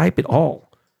 Just type it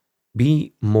all.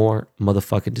 Be more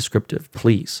motherfucking descriptive,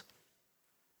 please.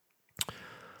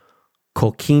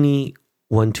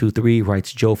 Kokini123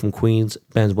 writes, Joe from Queens.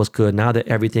 Ben, what's good? Now that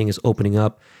everything is opening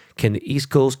up, can the East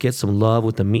Coast get some love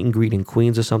with the meet and greet in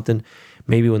Queens or something?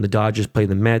 Maybe when the Dodgers play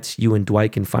the Mets, you and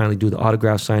Dwight can finally do the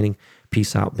autograph signing.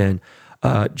 Peace out, Ben.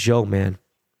 Joe, man,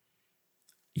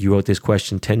 you wrote this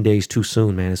question 10 days too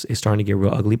soon, man. It's starting to get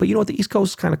real ugly. But you know what? The East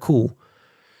Coast is kind of cool.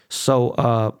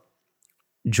 So,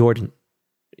 Jordan,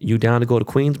 you down to go to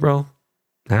Queens, bro?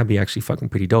 That'd be actually fucking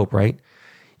pretty dope, right?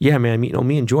 Yeah, man, me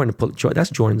and Jordan, that's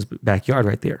Jordan's backyard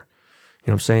right there. You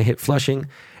know what I'm saying? Hit Flushing.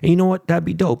 And you know what? That'd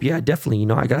be dope. Yeah, definitely. You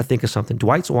know, I got to think of something.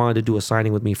 Dwight's wanted to do a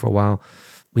signing with me for a while.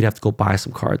 We'd have to go buy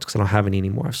some cards because I don't have any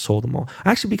anymore. I've sold them all.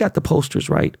 Actually, we got the posters,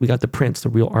 right? We got the prints, the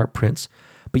real art prints.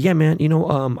 But yeah, man, you know,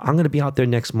 I'm going to be out there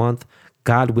next month,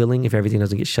 God willing, if everything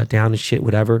doesn't get shut down and shit,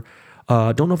 whatever.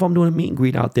 Don't know if I'm doing a meet and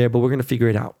greet out there, but we're going to figure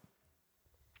it out.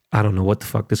 I don't know what the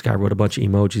fuck. This guy wrote a bunch of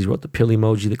emojis. He wrote the pill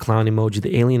emoji, the clown emoji,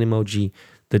 the alien emoji,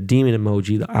 the demon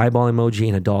emoji, the eyeball emoji,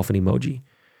 and a dolphin emoji.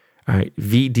 All right.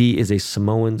 VD is a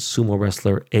Samoan sumo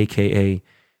wrestler, a.k.a.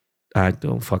 I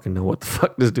don't fucking know what the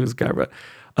fuck this dude's guy wrote.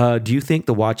 Do you think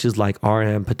the watches like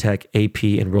RM, Patek,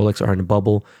 AP, and Rolex are in a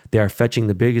bubble? They are fetching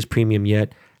the biggest premium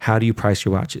yet. How do you price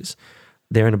your watches?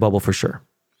 They're in a bubble for sure.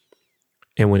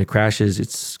 And when it crashes,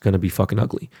 it's going to be fucking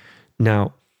ugly.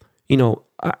 Now, you know,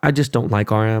 I just don't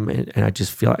like RM, and I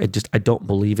just feel, I don't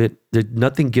believe it.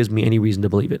 Nothing gives me any reason to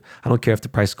believe it. I don't care if the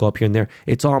prices go up here and there.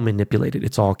 It's all manipulated.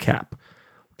 It's all cap.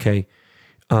 Okay.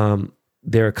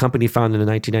 They're a company founded in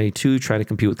 1992, trying to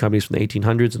compete with companies from the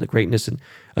 1800s and the greatness. And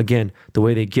again, the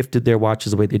way they gifted their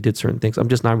watches, the way they did certain things, I'm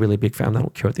just not really a big fan. I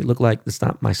don't care what they look like. It's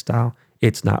not my style.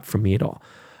 It's not for me at all.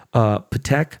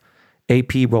 Patek,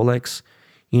 AP, Rolex,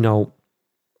 you know,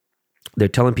 they're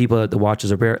telling people that the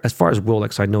watches are rare. As far as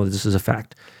Rolex, I know that this is a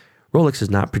fact. Rolex is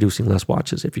not producing less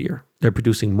watches every year. They're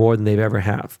producing more than they've ever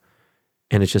have.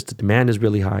 And it's just the demand is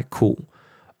really high. Cool.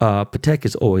 Patek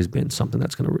has always been something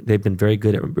that's they've been very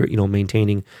good at, you know,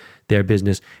 maintaining their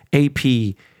business.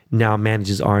 AP now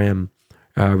manages RM,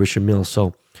 Richard Mille.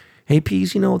 So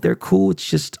APs, you know, they're cool. It's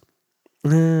just, I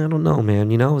don't know,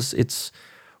 man. You know, it's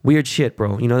weird shit,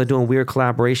 bro. You know, they're doing weird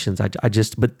collaborations.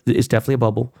 But it's definitely a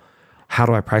bubble. How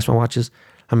do I price my watches?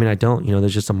 I mean, I don't, you know,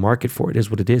 there's just a market for it. It is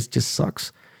what it is. It just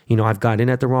sucks. You know, I've got in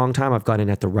at the wrong time. I've got in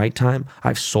at the right time.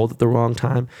 I've sold at the wrong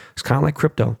time. It's kind of like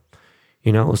crypto.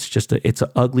 You know, it's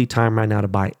an ugly time right now to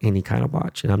buy any kind of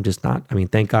watch. And I'm just not, I mean,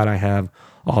 thank God I have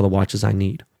all the watches I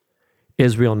need.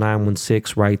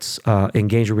 Israel916 writes,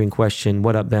 engagement ring question.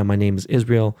 What up, Ben? My name is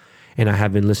Israel, and I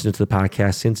have been listening to the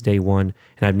podcast since day one,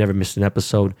 and I've never missed an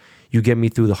episode. You get me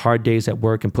through the hard days at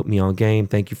work and put me on game.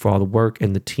 Thank you for all the work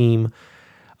and the team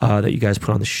that you guys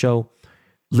put on the show.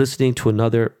 Listening to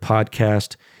another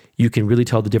podcast, you can really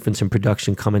tell the difference in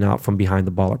production coming out from Behind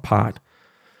the Baller Pod.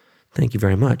 Thank you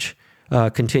very much.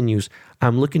 Continues,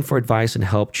 I'm looking for advice and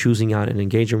help choosing out an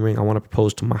engagement ring. I want to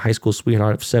propose to my high school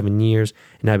sweetheart of 7 years,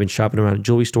 and I've been shopping around in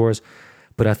jewelry stores,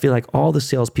 but I feel like all the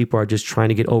salespeople are just trying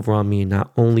to get over on me,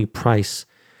 not only price,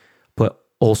 but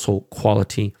also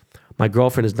quality. My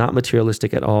girlfriend is not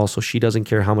materialistic at all, so she doesn't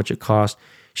care how much it costs.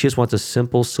 She just wants a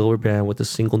simple silver band with a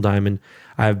single diamond.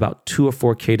 I have about $2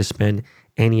 or $4K to spend.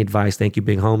 Any advice? Thank you,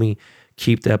 big homie.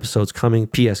 Keep the episodes coming.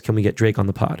 P.S. Can we get Drake on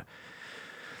the pod?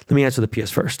 Let me answer the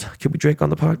PS first. Could we Drake on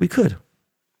the pod? We could.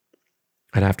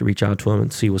 I'd have to reach out to him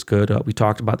and see what's good. We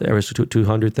talked about the Arista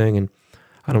 200 thing, and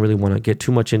I don't really want to get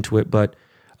too much into it, but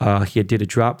he did a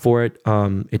drop for it.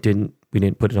 We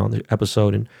didn't put it on the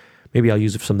episode, and maybe I'll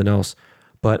use it for something else.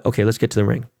 But okay, let's get to the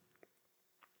ring.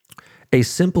 A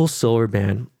simple silver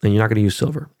band, and you're not going to use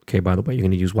silver. Okay, by the way, you're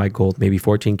going to use white gold, maybe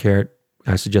 14 karat.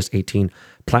 I suggest 18.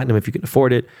 Platinum if you can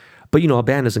afford it. But, you know, a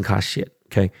band doesn't cost shit,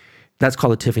 okay? That's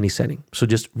called a Tiffany setting. So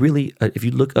just really, if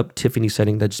you look up Tiffany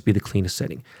setting, that'd just be the cleanest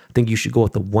setting. I think you should go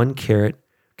with the 1 karat,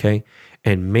 okay?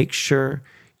 And make sure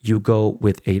you go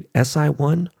with a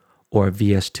SI1 or a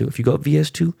VS2. If you go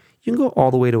VS2, you can go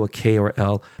all the way to a K or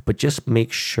L, but just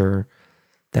make sure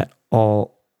that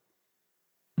all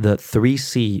the 3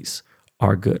 C's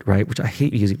are good, right? Which I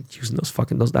hate using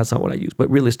those. That's not what I use. But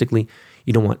realistically,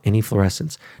 you don't want any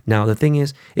fluorescence. Now, the thing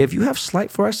is, if you have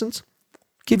slight fluorescence,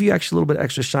 give you actually a little bit of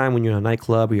extra shine when you're in a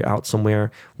nightclub or you're out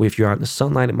somewhere. If you're out in the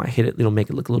sunlight, it might hit it, make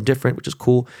it look a little different, which is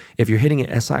cool. If you're hitting an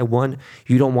SI1,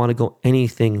 you don't want to go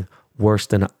anything worse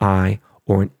than an I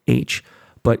or an H.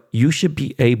 But you should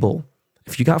be able,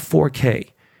 if you got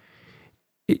 4K,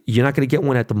 you're not going to get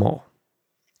one at the mall.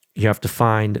 You have to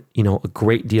find, a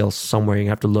great deal somewhere. You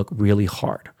have to look really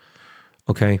hard.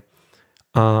 Okay.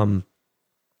 In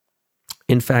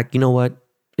fact, you know what,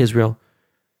 Israel?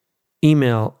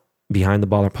 Email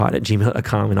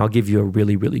behindtheballerpod@gmail.com and I'll give you a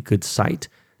really, really good site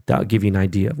that'll give you an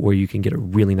idea of where you can get a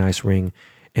really nice ring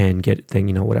and get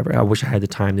whatever. I wish I had the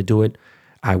time to do it.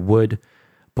 I would,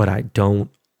 but I don't.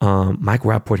 Mike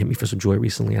Rapport hit me for some jewelry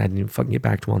recently and I didn't even fucking get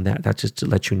back to him on that. That's just to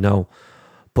let you know.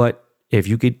 But if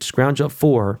you could scrounge up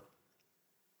 4,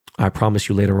 I promise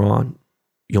you later on,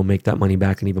 you'll make that money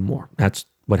back and even more. That's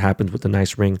what happens with a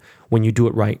nice ring when you do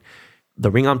it right.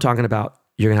 The ring I'm talking about,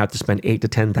 you're going to have to spend $8,000 to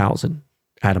 $10,000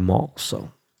 at a mall.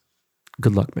 So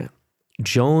good luck, man.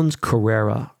 Jones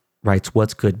Carrera writes,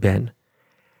 what's good, Ben?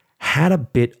 had a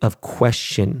bit of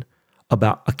question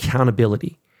about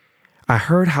accountability. I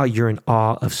heard how you're in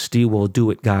awe of Steve Will Do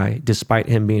It guy, despite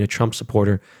him being a Trump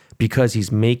supporter, because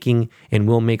he's making and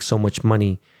will make so much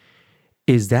money.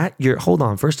 Is that your, hold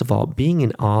on, first of all, being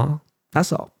in awe,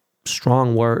 that's a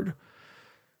strong word.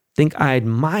 Think I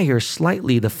admire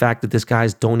slightly the fact that this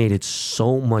guy's donated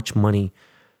so much money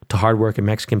to hardworking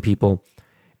Mexican people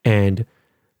and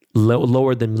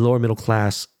lower middle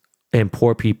class and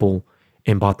poor people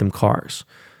and bought them cars.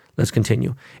 Let's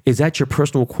continue. Is that your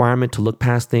personal requirement to look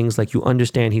past things like you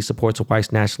understand he supports a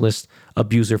white nationalist,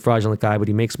 abuser, fraudulent guy, but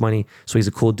he makes money, so he's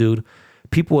a cool dude?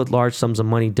 People with large sums of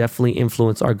money definitely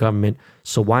influence our government,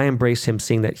 so why embrace him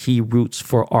seeing that he roots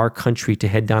for our country to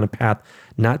head down a path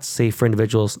not safe for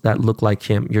individuals that look like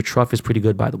him? Your truff is pretty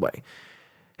good, by the way.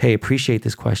 Hey, appreciate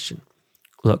this question.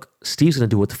 Look, Steve's going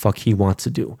to do what the fuck he wants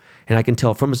to do. And I can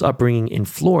tell from his upbringing in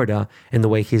Florida and the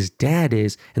way his dad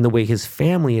is and the way his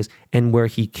family is and where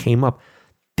he came up,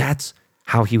 that's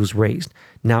how he was raised.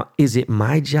 Now, is it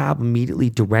my job immediately,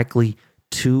 directly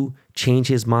to change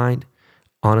his mind?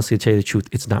 Honestly, to tell you the truth,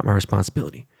 it's not my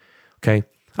responsibility. Okay?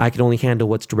 I can only handle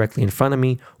what's directly in front of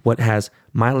me, what has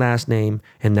my last name,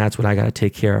 and that's what I got to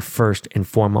take care of first and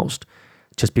foremost.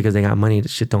 Just because they got money, that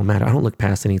shit don't matter. I don't look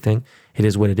past anything. It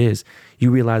is what it is.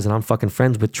 You realize that I'm fucking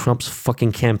friends with Trump's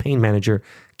fucking campaign manager,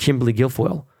 Kimberly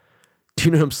Guilfoyle. Do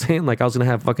you know what I'm saying? Like, I was going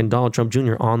to have fucking Donald Trump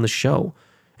Jr. on the show.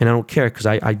 And I don't care because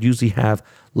I usually have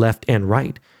left and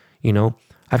right. You know,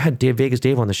 I've had Vegas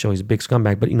Dave on the show. He's a big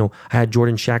scumbag. But, you know, I had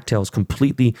Jordan Schachtel,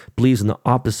 completely believes in the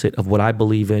opposite of what I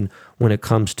believe in when it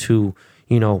comes to,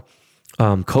 you know,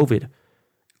 COVID.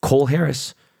 Cole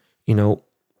Harris, you know,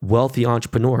 wealthy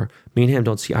entrepreneur. Me and him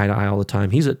don't see eye to eye all the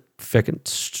time. He's a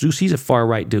far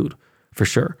right dude, for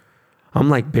sure.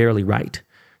 I'm like barely right.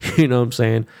 You know what I'm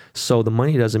saying? So the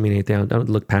money doesn't mean anything. I don't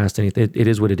look past anything. It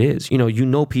is what it is. You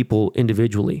know people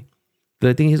individually. Do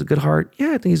I think he's a good heart?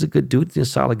 Yeah, I think he's a good dude. He's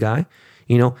a solid guy.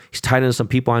 You know, he's tied into some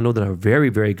people I know that are very,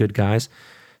 very good guys.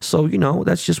 So, you know,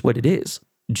 that's just what it is.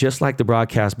 Just like the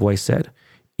broadcast boy said,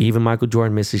 even Michael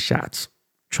Jordan misses shots.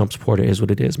 Trump supporter is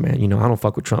what it is, man. You know, I don't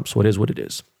fuck with Trump, so it is what it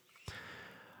is.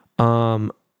 The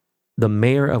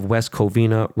mayor of West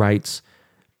Covina writes,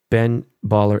 Ben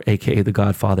Baller, aka the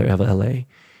Godfather of LA.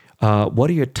 What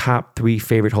are your top 3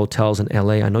 favorite hotels in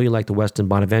LA? I know you like the Westin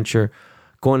Bonaventure.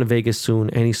 Going to Vegas soon.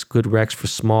 Any good recs for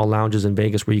small lounges in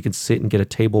Vegas where you can sit and get a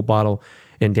table bottle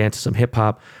and dance to some hip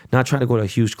hop? Not trying to go to a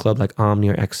huge club like Omni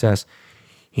or XS.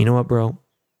 You know what, bro?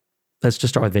 Let's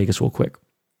just start with Vegas real quick.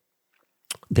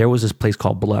 There was this place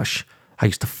called Blush I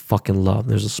used to fucking love.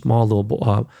 There's a small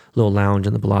little lounge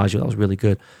in the Bellagio that was really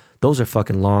good. Those are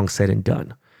fucking long said and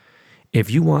done.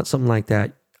 If you want something like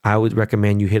that, I would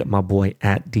recommend you hit up my boy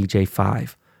at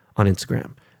DJ5 on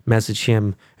Instagram. Message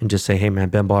him and just say, hey man,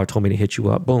 Ben Baller told me to hit you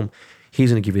up. Boom. He's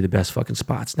going to give you the best fucking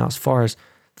spots. Now, as far as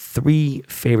 3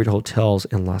 favorite hotels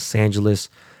in Los Angeles,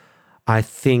 I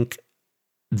think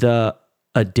the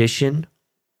Addition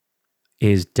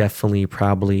is definitely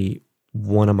probably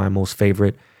one of my most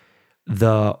favorite.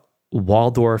 The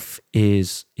Waldorf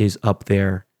is up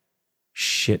there.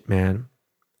 Shit, man.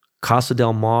 Casa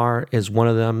del Mar is one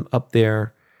of them up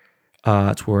there.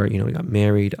 It's where, you know, we got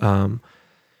married.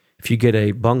 If you get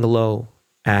a bungalow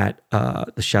at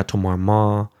the Chateau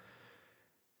Marmont,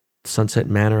 Sunset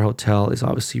Manor Hotel is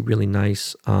obviously really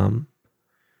nice. Trying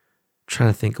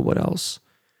to think of what else.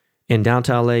 In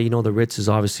downtown LA, you know, the Ritz is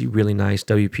obviously really nice.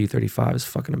 WP35 is a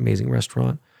fucking amazing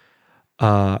restaurant.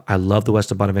 I love the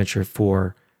Westin Bonaventure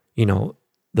for, you know,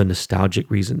 the nostalgic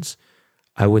reasons.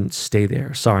 I wouldn't stay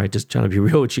there. Sorry, just trying to be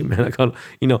real with you, man. I got,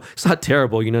 you know, it's not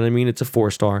terrible. You know what I mean? It's a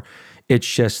 4-star. It's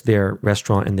just their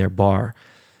restaurant and their bar.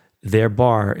 Their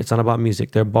bar, it's not about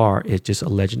music. Their bar is just a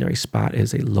legendary spot. It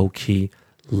is a low-key,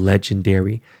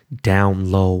 legendary,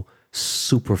 down low,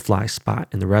 super fly spot.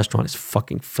 And the restaurant is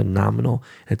fucking phenomenal.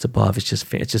 It's above. It's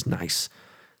just nice.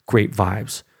 Great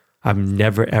vibes. I've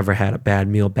never, ever had a bad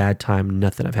meal, bad time,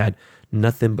 nothing. I've had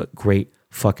nothing but great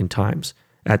fucking times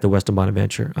at the Westin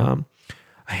Bonaventure.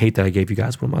 I hate that I gave you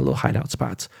guys one of my little hideout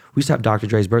spots. We used to have Dr.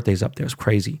 Dre's birthdays up there. It's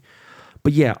crazy.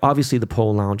 But yeah, obviously the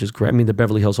Pole Lounge is great. I mean, the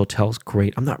Beverly Hills Hotel is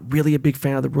great. I'm not really a big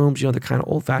fan of the rooms. You know, they're kind of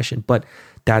old-fashioned, but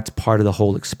that's part of the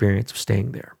whole experience of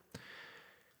staying there.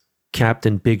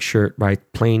 Captain Big Shirt, right?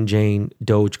 Plain Jane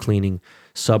Doge cleaning.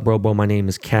 Sub Robo, my name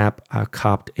is Cap. I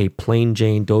copped a Plain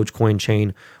Jane Dogecoin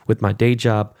chain with my day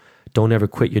job. Don't ever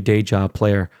quit your day job,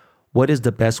 player. What is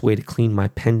the best way to clean my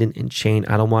pendant and chain?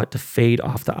 I don't want it to fade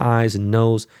off the eyes and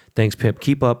nose. Thanks, Pip.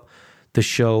 Keep up the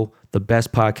show. The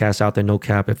best podcast out there, no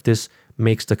cap. If this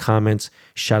makes the comments,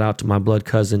 shout out to my blood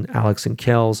cousin, Alex and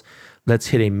Kells. Let's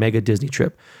hit a mega Disney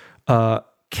trip.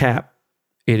 Cap,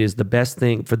 It is the best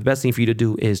thing for you to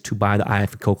do is to buy the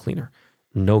IF&Co cleaner.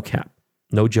 No cap,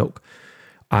 no joke.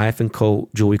 IF&Co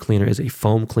jewelry cleaner is a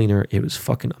foam cleaner. It was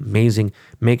fucking amazing.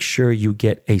 Make sure you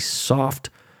get a soft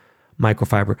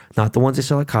microfiber, not the ones they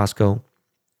sell at Costco,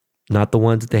 not the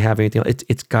ones that they have anything.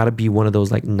 It's got to be one of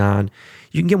those like you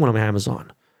can get one on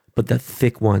Amazon, but the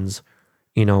thick ones,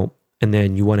 and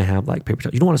then you want to have like paper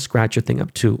towel. You don't want to scratch your thing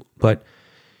up too, but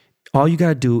all you got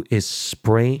to do is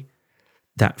spray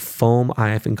that foam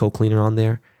IF&Co cleaner on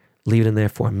there, leave it in there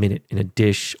for a minute in a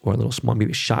dish or a little small,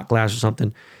 maybe a shot glass or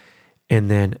something. And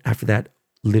then after that,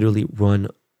 literally run,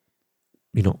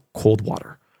 cold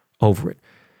water over it.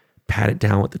 Pat it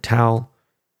down with the towel,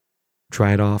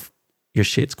 dry it off. Your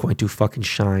shit's going to fucking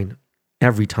shine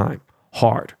every time,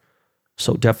 hard.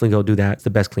 So definitely go do that. It's the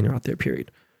best cleaner out there,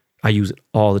 period. I use it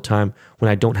all the time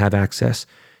when I don't have access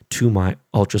to my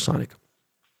ultrasonic.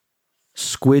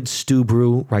 Squid Stew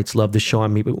Brew writes, love the show. I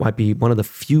might be one of the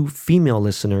few female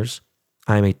listeners.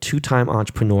 I am a 2-time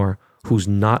entrepreneur who's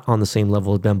not on the same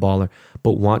level as Ben Baller,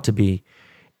 but want to be.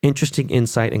 Interesting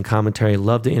insight and commentary.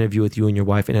 Love the interview with you and your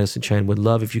wife and Edison Chen. Would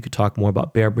love if you could talk more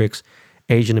about Bearbricks,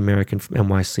 Asian American from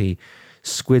NYC.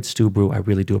 Squid Stew Brew, I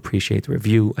really do appreciate the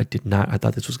review. I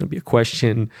thought this was going to be a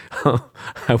question.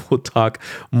 I will talk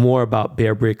more about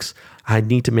Bearbricks. I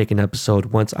need to make an episode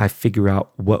once I figure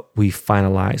out what we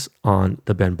finalize on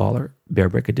the Ben Baller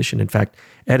Bearbrick edition. In fact,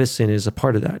 Edison is a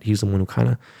part of that. He's the one who kind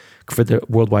of, for the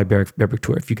worldwide Bearbrick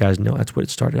tour, if you guys know, that's what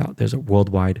it started out. There's a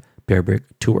worldwide Bearbrick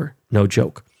tour. No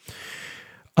joke.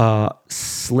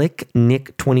 Slick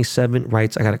Nick 27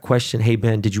 writes, I got a question. Hey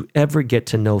Ben, did you ever get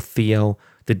to know Theo,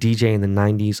 the DJ in the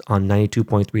 90s on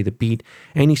 92.3 The Beat?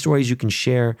 Any stories you can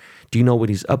share? Do you know what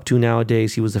he's up to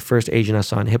nowadays? He was the first Asian I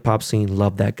saw in hip hop scene.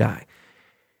 Love that guy.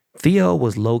 Theo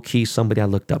was low-key somebody I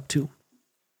looked up to.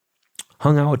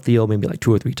 Hung out with Theo maybe like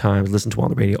 2 or 3 times, listened to him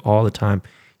on the radio all the time.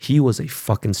 He was a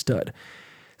fucking stud.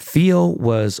 Theo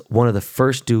was one of the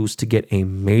first dudes to get a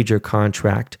major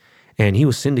contract, and he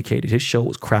was syndicated. His show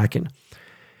was cracking.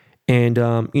 And,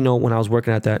 when I was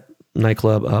working at that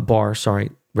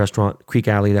restaurant, Creek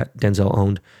Alley, that Denzel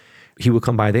owned, he would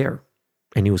come by there,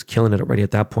 and he was killing it already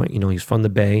at that point. He's from the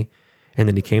Bay, and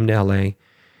then he came to LA,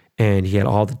 and he had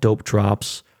all the dope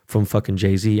drops from fucking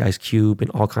Jay-Z, Ice Cube,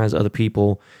 and all kinds of other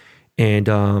people. And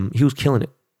he was killing it.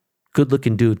 Good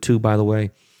looking dude too, by the way.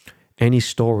 Any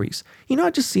stories? I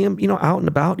just see him, out and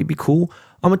about. He'd be cool.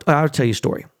 I'll tell you a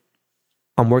story.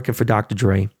 I'm working for Dr.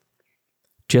 Dre.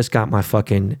 Just got my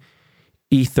fucking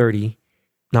E30,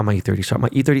 not my E30, sorry, my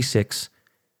E36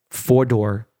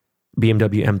 4-door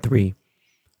BMW M3.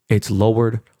 It's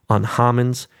lowered on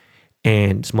Hammonds,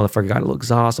 and this motherfucker got a little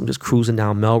exhaust. I'm just cruising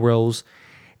down Melrose,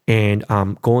 and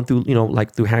I'm going through,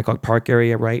 through Hancock Park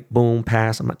area, right? Boom,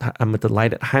 pass. I'm at the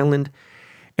light at Highland,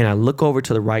 and I look over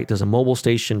to the right. There's a mobile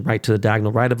station right to the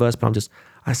diagonal right of us, but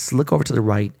I look over to the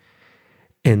right,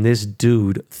 and this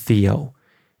dude, Theo,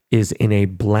 is in a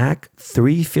black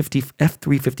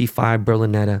F355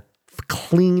 Berlinetta,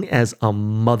 clean as a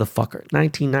motherfucker.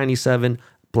 1997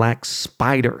 black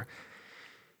Spider.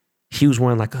 He was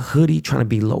wearing like a hoodie, trying to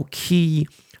be low key.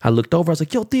 I looked over. I was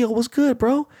like, yo, Theo, what's good,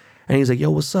 bro? And he's like,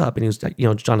 yo, what's up? And he was like,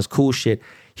 just on his cool shit.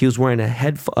 He was wearing a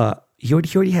he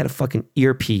already had a fucking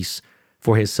earpiece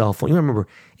for his cell phone. You remember,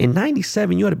 in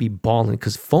 97, you had to be balling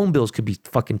because phone bills could be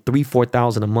fucking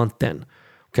 $3,000-$4,000 a month then,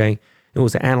 okay? It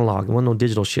was analog. It wasn't no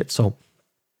digital shit. So,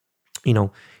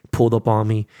 pulled up on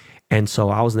me. And so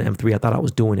I was in the M3. I thought I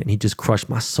was doing it. And he just crushed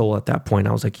my soul at that point.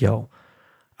 I was like, yo,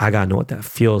 I got to know what that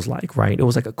feels like, right? It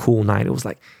was like a cool night. It was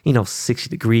like, 60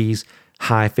 degrees,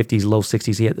 high 50s, low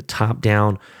 60s. He had the top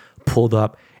down, pulled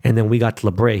up. And then we got to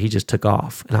La Brea. He just took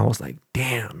off. And I was like,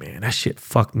 damn, man, that shit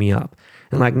fucked me up.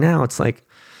 And like now it's like,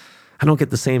 I don't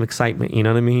get the same excitement. You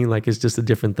know what I mean? Like it's just a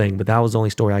different thing. But that was the only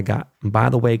story I got. And by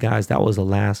the way, guys, that was the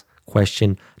last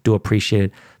question. Do appreciate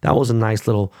it. That was a nice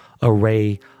little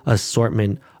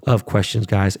assortment of questions,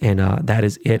 guys. And that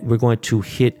is it. We're going to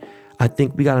hit, I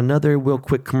think we got another real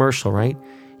quick commercial, right?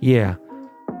 Yeah.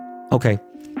 Okay.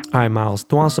 All right, Miles,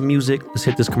 throw on some music. Let's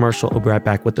hit this commercial. We'll be right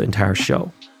back with the entire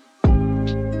show.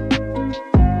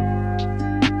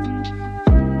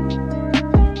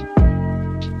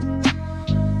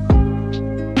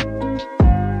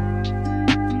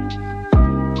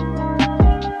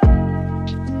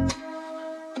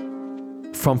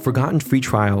 From forgotten free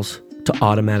trials to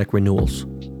automatic renewals,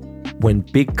 when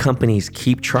big companies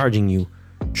keep charging you,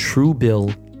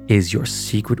 Truebill is your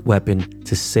secret weapon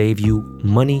to save you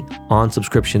money on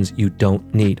subscriptions you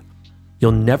don't need.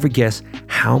 You'll never guess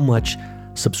how much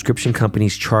subscription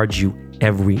companies charge you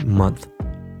every month.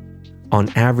 On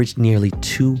average, nearly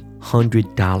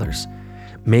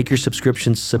 $200. Make your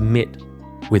subscription submit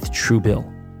with Truebill.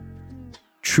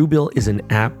 Truebill is an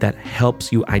app that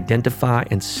helps you identify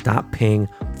and stop paying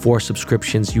for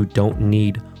subscriptions you don't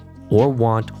need or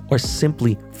want or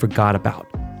simply forgot about.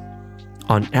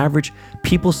 On average,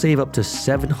 people save up to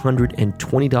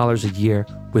 $720 a year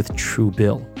with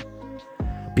Truebill.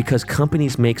 Because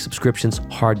companies make subscriptions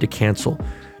hard to cancel,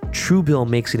 Truebill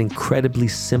makes it incredibly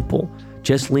simple.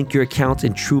 Just link your accounts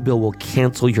and Truebill will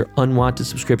cancel your unwanted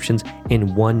subscriptions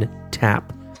in one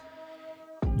tap.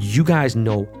 You guys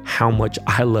know how much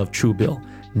I love Truebill.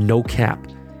 No cap.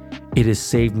 It has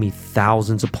saved me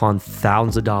thousands upon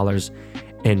thousands of dollars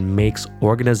and makes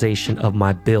organization of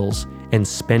my bills and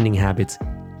spending habits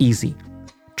easy.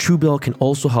 Truebill can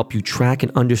also help you track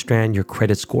and understand your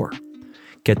credit score.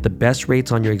 Get the best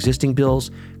rates on your existing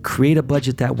bills, create a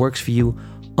budget that works for you,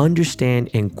 understand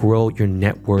and grow your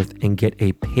net worth, and get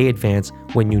a pay advance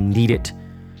when you need it.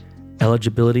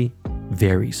 Eligibility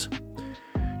varies.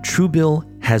 Truebill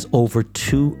has over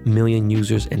 2 million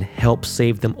users and helps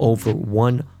save them over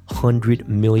 $100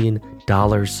 million.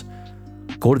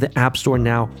 Go to the App Store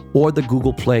now or the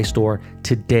Google Play Store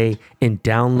today and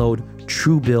download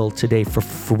Truebill today for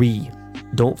free.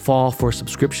 Don't fall for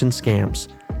subscription scams.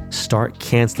 Start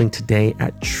canceling today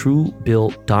at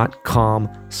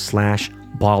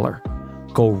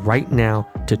truebill.com/baller. Go right now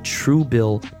to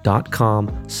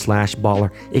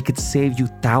truebill.com/baller. It could save you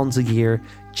thousands a year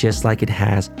just like it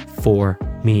has for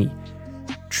me.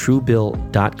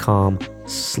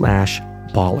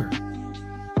 truebill.com/baller.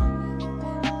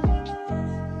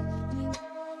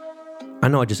 I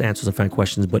know I just answered some fan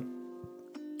questions, but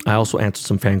I also answered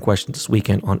some fan questions this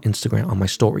weekend on Instagram on my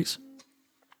stories.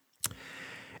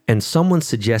 And someone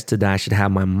suggested that I should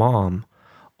have my mom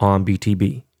on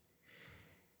BTB.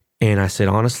 And I said,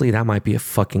 honestly, that might be a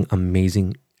fucking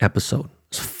amazing episode.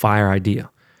 It's a fire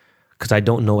idea. Because I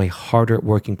don't know a harder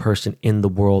working person in the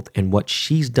world, and what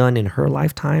she's done in her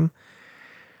lifetime,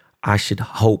 I should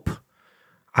hope.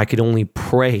 I could only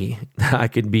pray that I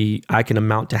can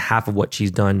amount to half of what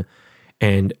she's done.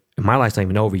 And my life's not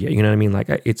even over yet. You know what I mean? Like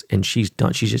and she's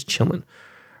done. She's just chilling.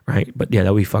 Right. But yeah,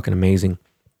 that would be fucking amazing.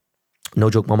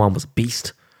 No joke. My mom was a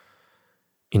beast.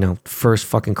 You know, first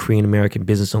fucking Korean American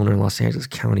business owner in Los Angeles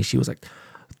County. She was like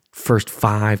first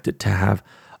 5 to have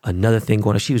another thing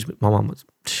going on. She's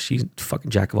fucking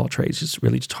jack of all trades. Just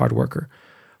really just hard worker,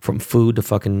 from food to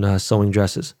fucking sewing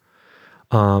dresses.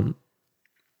 I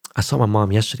saw my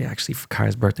mom yesterday actually for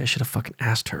Kaya's birthday. I should have fucking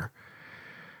asked her.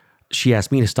 She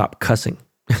asked me to stop cussing,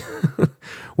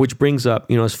 which brings up,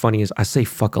 you know, what's funny is I say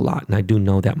fuck a lot, and I do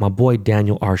know that. My boy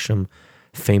Daniel Arsham,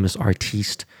 famous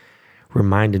artiste,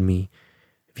 reminded me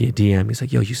via DM. He's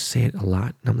like, yo, you say it a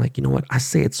lot. And I'm like, you know what? I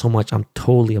say it so much, I'm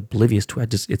totally oblivious to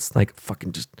it. It's like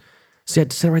fucking just, see, I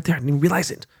just said it right there. I didn't even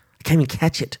realize it. I can't even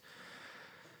catch it.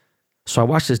 So I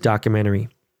watched this documentary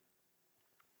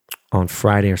on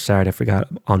Friday or Saturday, I forgot,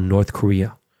 on North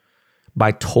Korea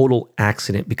by total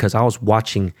accident, because I was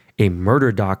watching a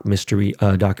murder documentary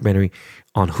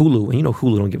on Hulu. And you know,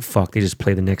 Hulu don't give a fuck. They just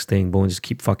play the next thing, boom, and just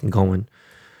keep fucking going.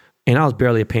 And I was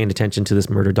barely paying attention to this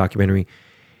murder documentary.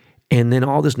 And then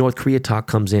all this North Korea talk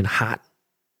comes in hot.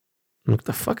 I'm like, what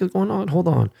the fuck is going on? Hold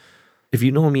on. If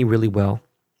you know me really well,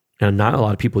 and not a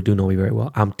lot of people do know me very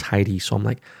well, I'm tidy. So I'm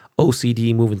like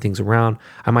OCD, moving things around.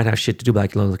 I might have shit to do, but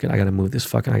like, look, I got to move this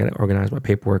fucking, I got to organize my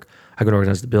paperwork. I got to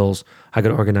organize the bills. I got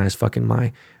to organize fucking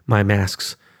my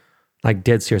masks. Like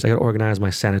dead serious. I got to organize my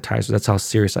sanitizer. That's how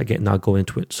serious I get, and I'll go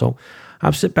into it. So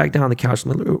I'll sit back down on the couch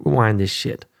and let me rewind this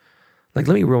shit. Like,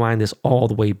 let me rewind this all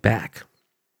the way back.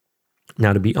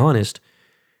 Now, to be honest,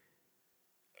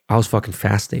 I was fucking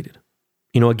fascinated.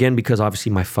 You know, again, because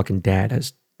obviously my fucking dad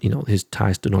has, you know, his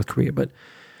ties to North Korea. But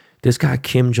this guy,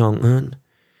 Kim Jong-un,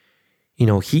 you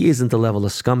know, he isn't the level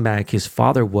of scumbag his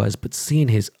father was, but seeing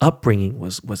his upbringing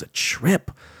was a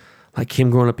trip. Like him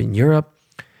growing up in Europe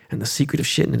and the secretive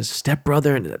shit and his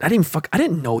stepbrother. And I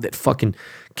didn't know that fucking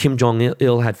Kim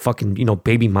Jong-il had fucking, you know,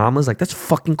 baby mamas. Like, that's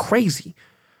fucking crazy.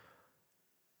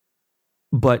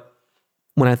 But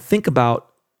when I think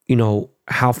about, you know,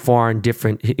 how far and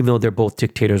different, even though they're both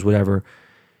dictators, whatever,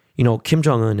 you know, Kim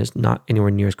Jong-un is not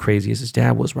anywhere near as crazy as his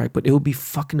dad was, right? But it would be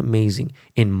fucking amazing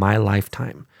in my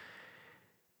lifetime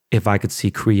if I could see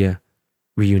Korea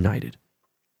reunited.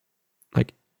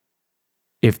 Like,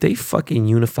 if they fucking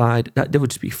unified, that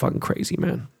would just be fucking crazy,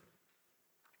 man.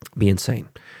 Be insane.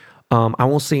 I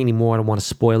won't say any more. I don't want to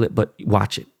spoil it, but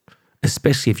watch it.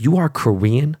 Especially if you are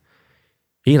Korean,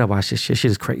 you gotta watch this shit. Shit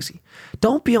is crazy.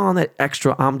 Don't be on that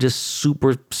extra, I'm just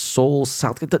super soul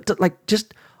south. Like,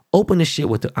 just open this shit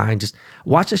with the eye and just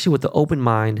watch this shit with the open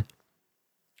mind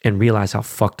and realize how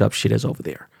fucked up shit is over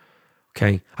there.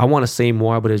 Okay. I want to say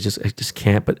more, but I just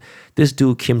can't. But this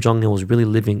dude, Kim Jong-il, was really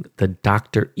living the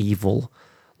Dr. Evil.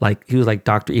 Like, he was like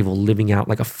Dr. Evil living out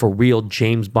like a for real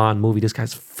James Bond movie. This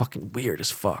guy's fucking weird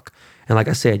as fuck. And like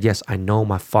I said, yes, I know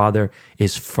my father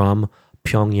is from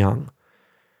Pyongyang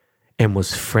and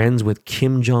was friends with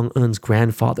Kim Jong-un's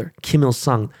grandfather, Kim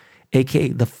Il-sung, aka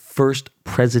the first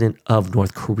president of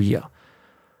North Korea.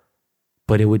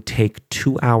 But it would take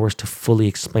 2 hours to fully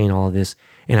explain all of this.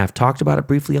 And I've talked about it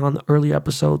briefly on the earlier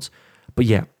episodes. But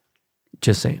yeah,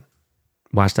 just saying.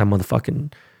 Watch that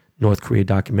motherfucking North Korea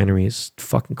documentary. Is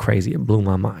fucking crazy. It blew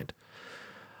my mind.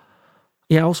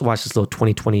 Yeah, I also watched this little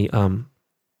 2020, is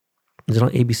it on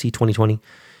ABC 2020?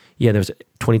 Yeah, there's a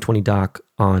 2020 doc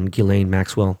on Ghislaine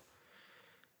Maxwell.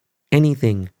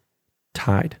 Anything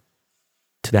tied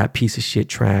to that piece of shit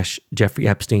trash, Jeffrey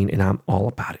Epstein, and I'm all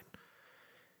about it.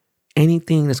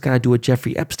 Anything that's got to do with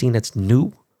Jeffrey Epstein that's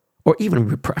new, or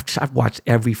even, I've watched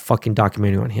every fucking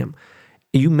documentary on him.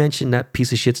 You mention that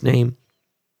piece of shit's name,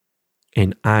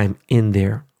 and I'm in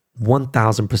there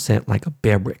 1,000% like a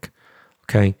bear brick,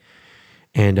 okay?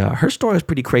 And her story is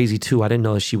pretty crazy too. I didn't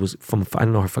know that she was I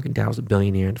didn't know her fucking dad was a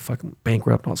billionaire and fucking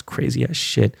bankrupt and all this crazy ass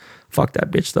shit. Fuck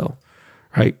that bitch though,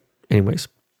 right? Anyways,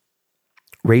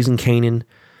 Raising Kanan,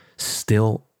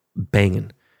 still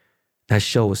banging. That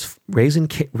show is Raising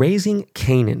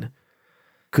Kanan.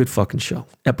 Good fucking show.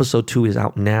 Episode 2 is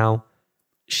out now.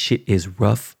 Shit is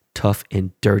rough, tough,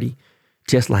 and dirty.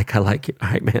 Just like I like it. All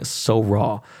right, man. So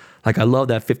raw. Like, I love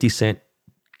that 50 Cent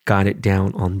got it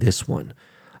down on this one.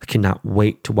 I cannot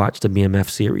wait to watch the BMF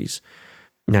series.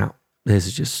 Now, this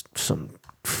is just some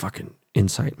fucking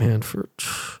insight, man.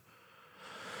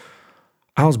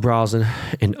 I was browsing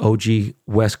an OG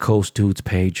West Coast dude's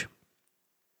page.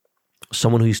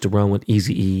 Someone who used to run with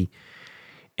Eazy-E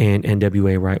and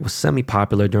NWA, right, was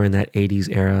semi-popular during that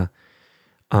 80s era.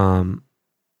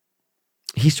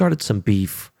 He started some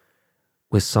beef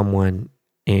with someone,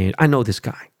 and I know this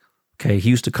guy, okay? He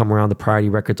used to come around the Priority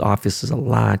Records offices a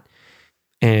lot,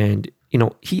 and, you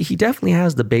know, he definitely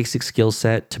has the basic skill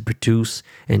set to produce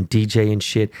and DJ and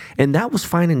shit, and that was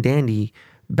fine and dandy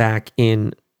back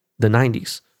in the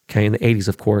 90s, okay? In the 80s,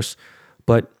 of course,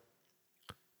 but,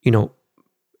 you know,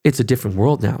 it's a different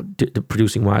world now,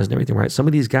 producing wise and everything, right? Some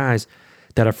of these guys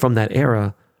that are from that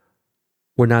era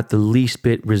were not the least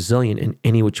bit resilient in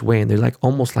any which way. And they're like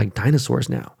almost like dinosaurs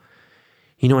now.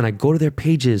 You know, and I go to their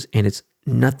pages and it's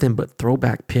nothing but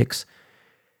throwback pics.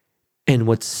 And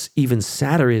what's even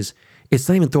sadder is it's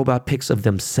not even throwback pics of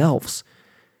themselves.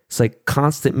 It's like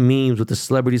constant memes with the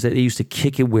celebrities that they used to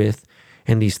kick it with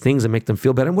and these things that make them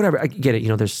feel better and whatever. I get it. You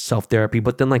know, there's self-therapy,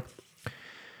 but then like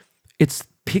it's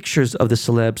pictures of the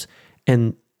celebs,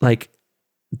 and like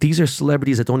these are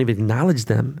celebrities that don't even acknowledge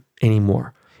them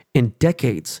anymore in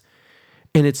decades.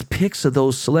 And it's pics of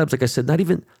those celebs, like I said, not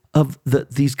even of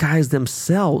these guys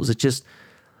themselves. It's just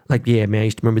like, yeah, man, I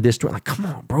used to remember this story. Like, come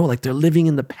on, bro. Like, they're living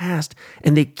in the past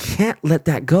and they can't let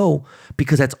that go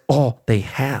because that's all they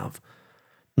have.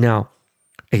 Now,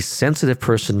 a sensitive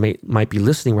person might be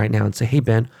listening right now and say, hey,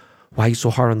 Ben, why are you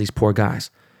so hard on these poor guys?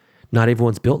 Not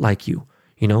everyone's built like you,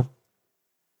 you know?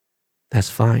 That's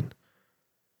fine.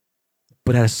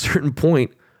 But at a certain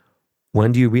point,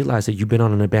 when do you realize that you've been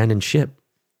on an abandoned ship?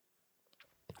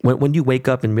 When do you wake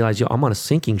up and realize, yo, I'm on a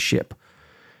sinking ship?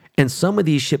 And some of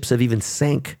these ships have even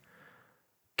sank.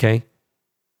 Okay?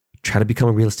 Try to become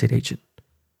a real estate agent.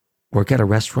 Work at a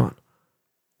restaurant.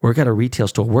 Work at a retail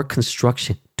store. Work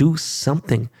construction. Do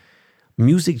something.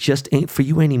 Music just ain't for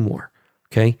you anymore.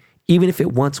 Okay? Even if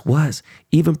it once was.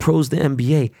 Even pros in the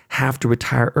NBA have to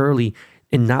retire early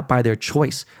and not by their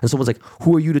choice. And someone's like,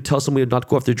 who are you to tell somebody not to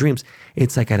go after their dreams?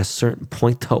 It's like at a certain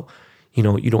point, though, you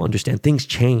know, you don't understand. Things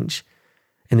change.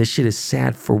 And this shit is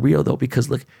sad for real, though, because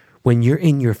look, when you're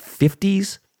in your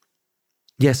 50s,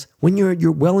 yes, when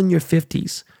you're well in your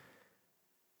 50s,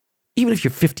 even if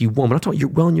you're 51, but I'm talking you're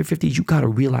well in your 50s, you got to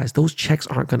realize those checks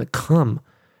aren't going to come.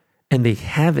 And they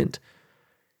haven't.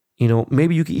 You know,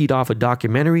 maybe you could eat off a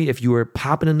documentary if you were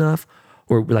popping enough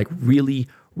or like really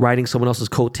riding someone else's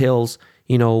coattails,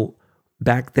 you know,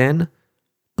 back then.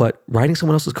 But riding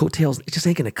someone else's coattails, it just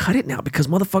ain't going to cut it now because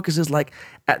motherfuckers is like,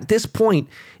 at this point,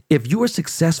 if you were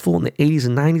successful in the 80s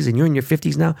and 90s and you're in your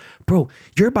 50s now, bro,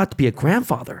 you're about to be a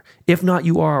grandfather. If not,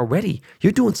 you are already.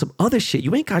 You're doing some other shit.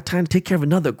 You ain't got time to take care of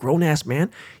another grown-ass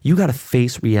man. You got to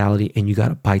face reality and you got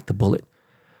to bite the bullet.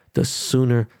 The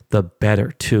sooner, the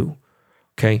better, too.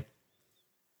 Okay?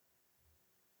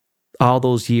 All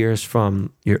those years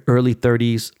from your early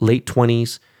 30s, late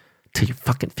 20s, to your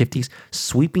fucking 50s,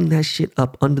 sweeping that shit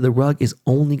up under the rug is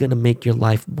only going to make your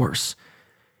life worse.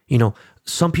 You know,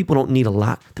 some people don't need a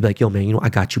lot to be like, yo, man, you know, I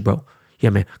got you, bro. yeah,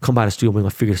 man, come by the studio. We're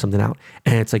going to figure something out.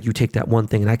 And it's like you take that one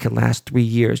thing and that could last 3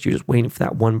 years. You're just waiting for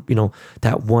that one,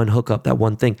 that one hookup, that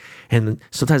one thing. And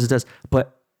sometimes it does.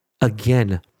 But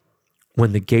again,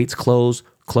 when the gates close,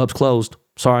 club's closed.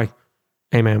 Sorry.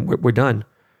 Hey, man, we're done.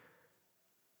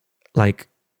 Like,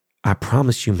 I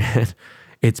promise you, man,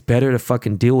 it's better to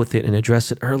fucking deal with it and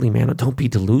address it early, man. Don't be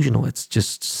delusional. It's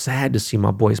just sad to see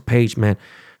my boy's page, man.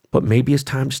 But maybe it's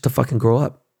time just to fucking grow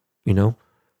up,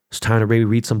 It's time to maybe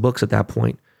read some books at that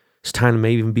point. It's time to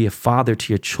maybe even be a father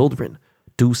to your children.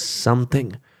 Do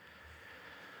something.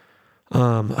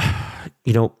 I'm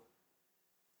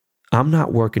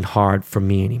not working hard for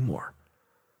me anymore.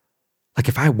 Like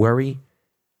if I worry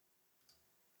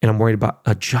and I'm worried about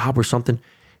a job or something,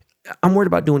 I'm worried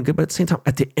about doing good. But at the same time,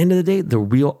 at the end of the day, the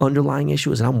real underlying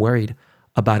issue is that I'm worried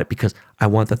about it because I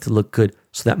want that to look good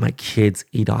so that my kids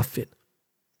eat off it.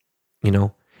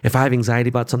 If I have anxiety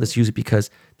about something, it's usually because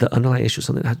the underlying issue is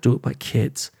something that has to do with my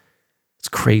kids. It's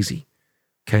crazy,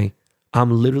 okay?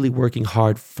 I'm literally working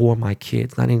hard for my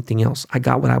kids, not anything else. I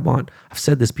got what I want. I've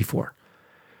said this before.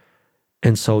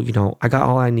 And so, I got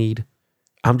all I need.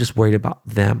 I'm just worried about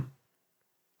them.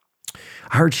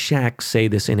 I heard Shaq say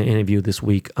this in an interview this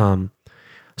week. I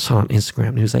saw it on Instagram.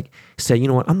 And he said, you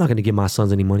know what? I'm not going to give my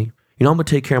sons any money. I'm going to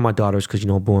take care of my daughters because,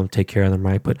 boom, take care of them,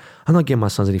 right? But I'm not giving my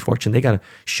sons any fortune. They got to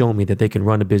show me that they can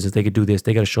run a business. They could do this.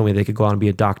 They got to show me they could go out and be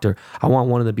a doctor. I want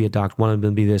one of them to be a doctor, one of them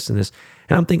to be this and this.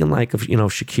 And I'm thinking like of,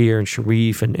 Shakir and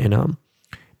Sharif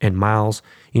and Miles,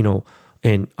 I know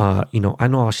all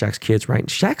Shaq's kids, right? And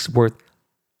Shaq's worth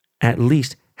at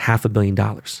least $500 million.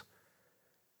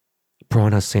 Bro,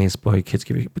 I'm not saying spoil your kids,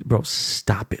 bro,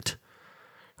 stop it.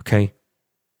 Okay?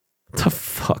 What the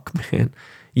fuck, man?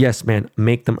 Yes, man,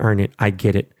 make them earn it. I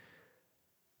get it.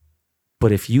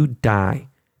 But if you die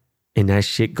and that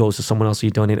shit goes to someone else you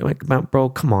donate it, like, bro,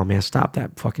 come on, man, stop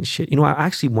that fucking shit. I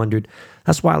actually wondered,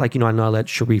 that's why, I know I let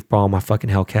Sharif borrow my fucking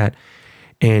Hellcat.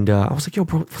 And I was like, yo,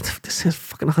 bro, this is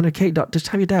fucking $100K. Just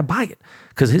have your dad buy it.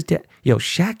 Because his dad,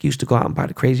 Shaq used to go out and buy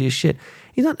the craziest shit.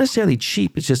 He's not necessarily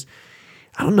cheap. It's just,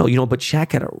 I don't know, but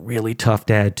Shaq had a really tough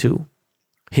dad too.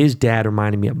 His dad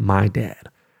reminded me of my dad.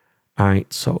 All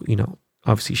right, so,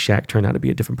 obviously Shaq turned out to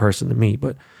be a different person than me.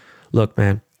 But look,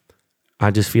 man, I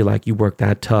just feel like you work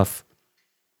that tough.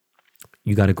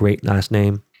 You got a great last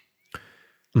name.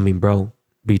 I mean, bro,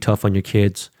 be tough on your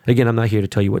kids. Again, I'm not here to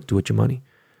tell you what to do with your money.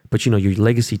 But, your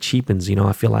legacy cheapens,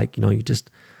 I feel like, you just,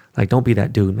 don't be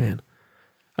that dude, man.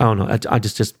 I don't know.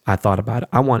 I thought about it.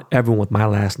 I want everyone with my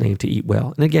last name to eat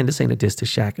well. And again, this ain't a diss to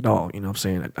Shaq at all. You know what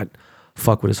I'm saying? I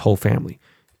fuck with his whole family,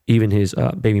 even his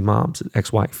baby mom's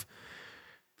ex-wife.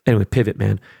 Anyway, pivot,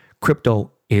 man.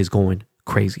 Crypto is going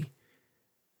crazy.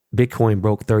 Bitcoin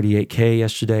broke 38K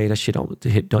yesterday. That shit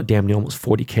hit damn near almost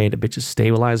 40K. The bitch is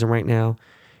stabilizing right now.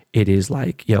 It is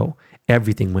like,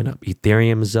 everything went up.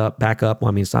 Ethereum is up, back up. Well,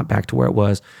 I mean, it's not back to where it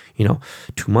was, 2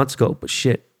 months ago, but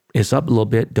shit, it's up a little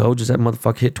bit. Doge is that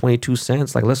motherfucker hit 22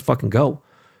 cents. Like, let's fucking go.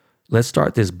 Let's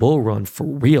start this bull run for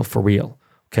real.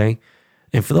 Okay.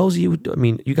 And for those of you,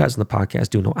 you guys on the podcast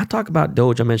do know, I talk about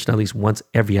Doge. I mention at least once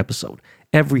every episode,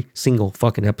 every single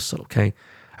fucking episode. Okay.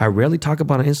 I rarely talk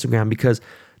about it on Instagram because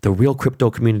the real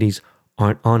crypto communities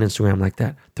aren't on Instagram like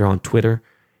that. They're on Twitter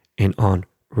and on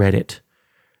Reddit.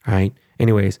 All right.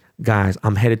 Anyways, guys,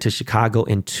 I'm headed to Chicago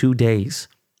in 2 days.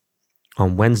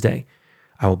 On Wednesday,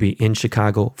 I will be in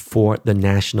Chicago for the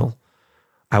National.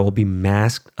 I will be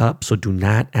masked up, so do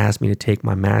not ask me to take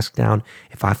my mask down.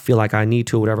 If I feel like I need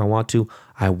to or whatever I want to,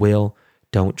 I will.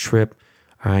 Don't trip,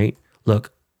 all right?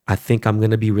 Look, I think I'm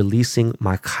going to be releasing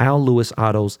my Kyle Lewis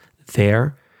autos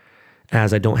there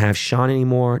as I don't have Sean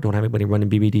anymore, don't have anybody running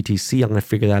BBDTC. I'm going to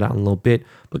figure that out in a little bit.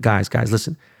 But guys,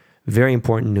 listen, very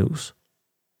important news.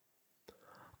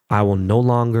 I will no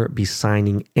longer be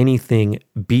signing anything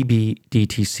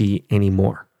BBDTC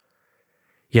anymore.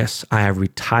 Yes, I have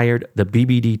retired the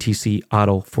BBDTC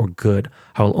auto for good.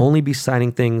 I will only be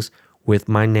signing things with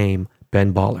my name,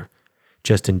 Ben Baller,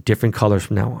 just in different colors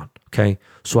from now on, okay?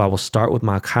 So I will start with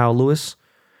my Kyle Lewis.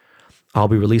 I'll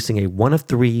be releasing a 1 of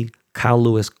 3 Kyle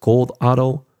Lewis gold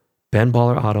auto, Ben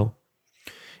Baller auto.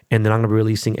 And then I'm going to be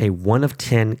releasing a 1 of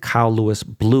 10 Kyle Lewis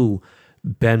blue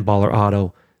Ben Baller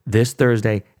auto this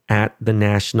Thursday at the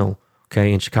National,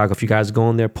 okay, in Chicago. If you guys are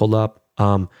going there, pull up.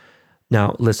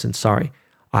 Now, listen, sorry.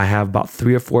 I have about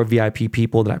 3 or 4 VIP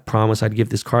people that I promised I'd give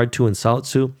this card to and sell it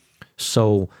to.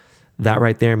 So that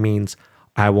right there means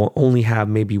I will only have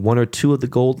maybe 1 or 2 of the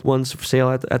gold ones for sale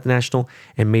at the National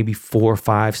and maybe 4,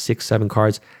 5, 6, 7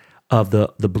 cards of the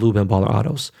blue Ben Baller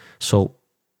autos. So,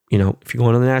 if you're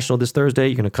going to the National this Thursday,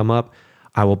 you're going to come up.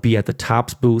 I will be at the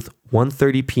Topps booth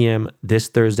 1:30 p.m. this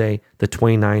Thursday, the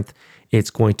 29th It's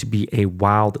going to be a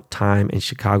wild time in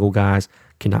Chicago, guys.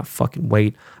 Cannot fucking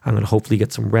wait. I'm going to hopefully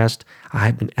get some rest. I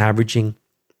have been averaging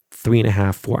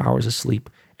 3.5, 4 hours of sleep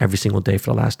every single day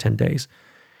for the last 10 days.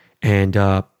 And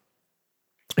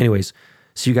anyways,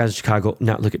 see you guys in Chicago.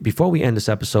 Now, look, before we end this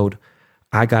episode,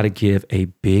 I got to give a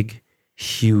big,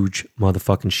 huge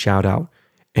motherfucking shout out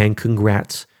and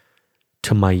congrats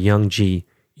to my young G,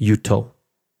 Yuto.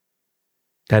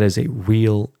 That is a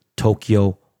real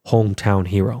Tokyo hometown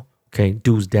hero. Okay,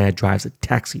 dude's dad drives a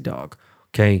taxi dog.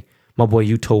 Okay, my boy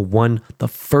Yuto won the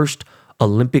first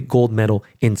Olympic gold medal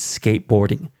in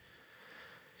skateboarding.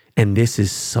 And this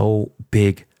is so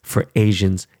big for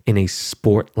Asians in a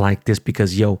sport like this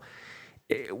because,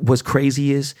 what's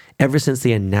crazy is ever since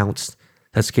they announced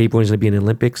that skateboarding is going to be in the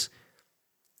Olympics,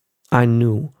 I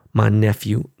knew my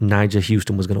nephew, Nigel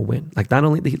Houston, was going to win. Like, not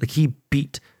only, he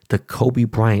beat the Kobe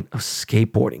Bryant of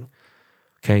skateboarding.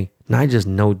 Okay, Nigel's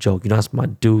no joke. That's my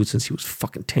dude since he was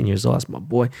fucking 10 years old. That's my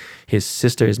boy. His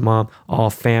sister, his mom,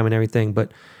 all fam and everything.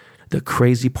 But the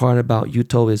crazy part about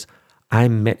Yuto is I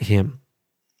met him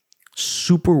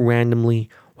super randomly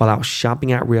while I was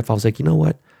shopping at Riff. I was like, you know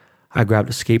what? I grabbed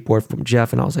a skateboard from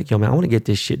Jeff and I was like, yo, man, I want to get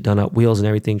this shit done up. Wheels and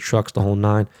everything, trucks, the whole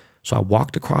nine. So I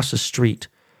walked across the street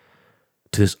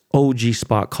to this OG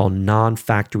spot called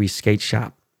Non-Factory Skate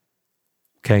Shop.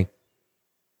 Okay.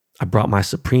 I brought my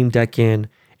Supreme deck in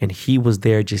and he was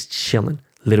there just chilling.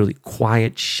 Literally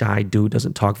quiet, shy dude,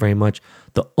 doesn't talk very much.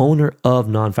 The owner of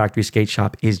Non-Factory Skate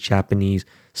Shop is Japanese,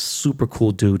 super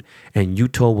cool dude. And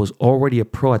Yuto was already a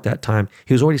pro at that time.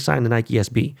 He was already signed to Nike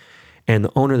SB. And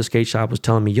the owner of the skate shop was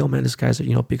telling me, yo, man, this guy's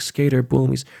a big skater, boom,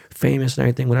 he's famous and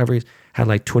everything, whatever. He's had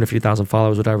like 250,000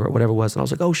 followers, whatever it was. And I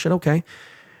was like, oh shit, okay.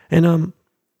 And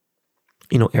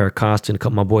Eric Costa and a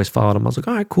couple of my boys followed him. I was like,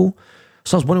 all right, cool.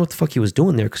 So I was wondering what the fuck he was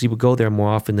doing there because he would go there more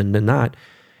often than not.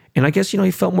 And I guess,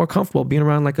 he felt more comfortable being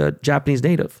around like a Japanese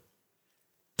native.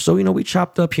 So, we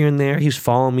chopped up here and there. He was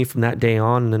following me from that day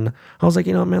on. And then I was like,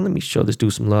 man, let me show this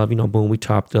dude some love. Boom, we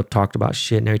chopped up, talked about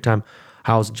shit. And every time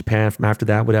I was in Japan from after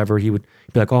that, whatever, he'd be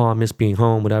like, oh, I miss being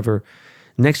home, whatever.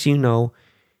 Next thing you know,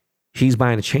 he's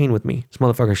buying a chain with me. This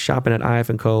motherfucker shopping at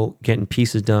IF & Co., getting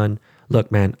pieces done.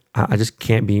 Look, man, I just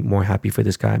can't be more happy for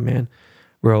this guy, man.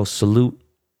 Bro, salute.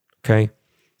 Okay,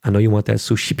 I know you want that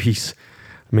sushi piece.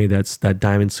 I mean, that's that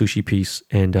diamond sushi piece.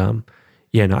 And I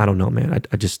don't know, man.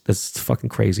 I just, that's fucking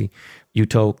crazy.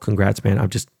 Yuto, congrats, man.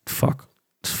 It's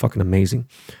fucking amazing.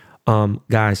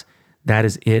 Guys, that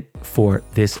is it for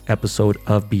this episode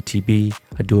of BTB.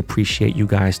 I do appreciate you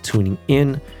guys tuning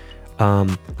in.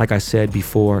 Like I said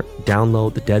before,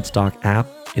 download the Deadstock app.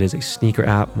 It is a sneaker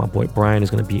app. My boy Brian is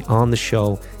going to be on the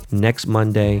show next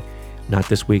Monday. Not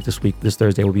this week. This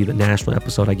Thursday will be the national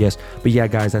episode, I guess. But yeah,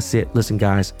 guys, that's it. Listen,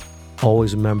 guys,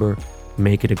 always remember,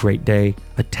 make it a great day.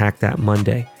 Attack that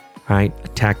Monday. All right?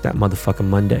 Attack that motherfucking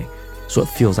Monday so it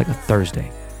feels like a Thursday.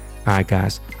 All right,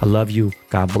 guys. I love you.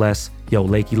 God bless. Yo,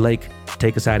 Lakey Lake,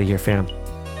 take us out of here, fam.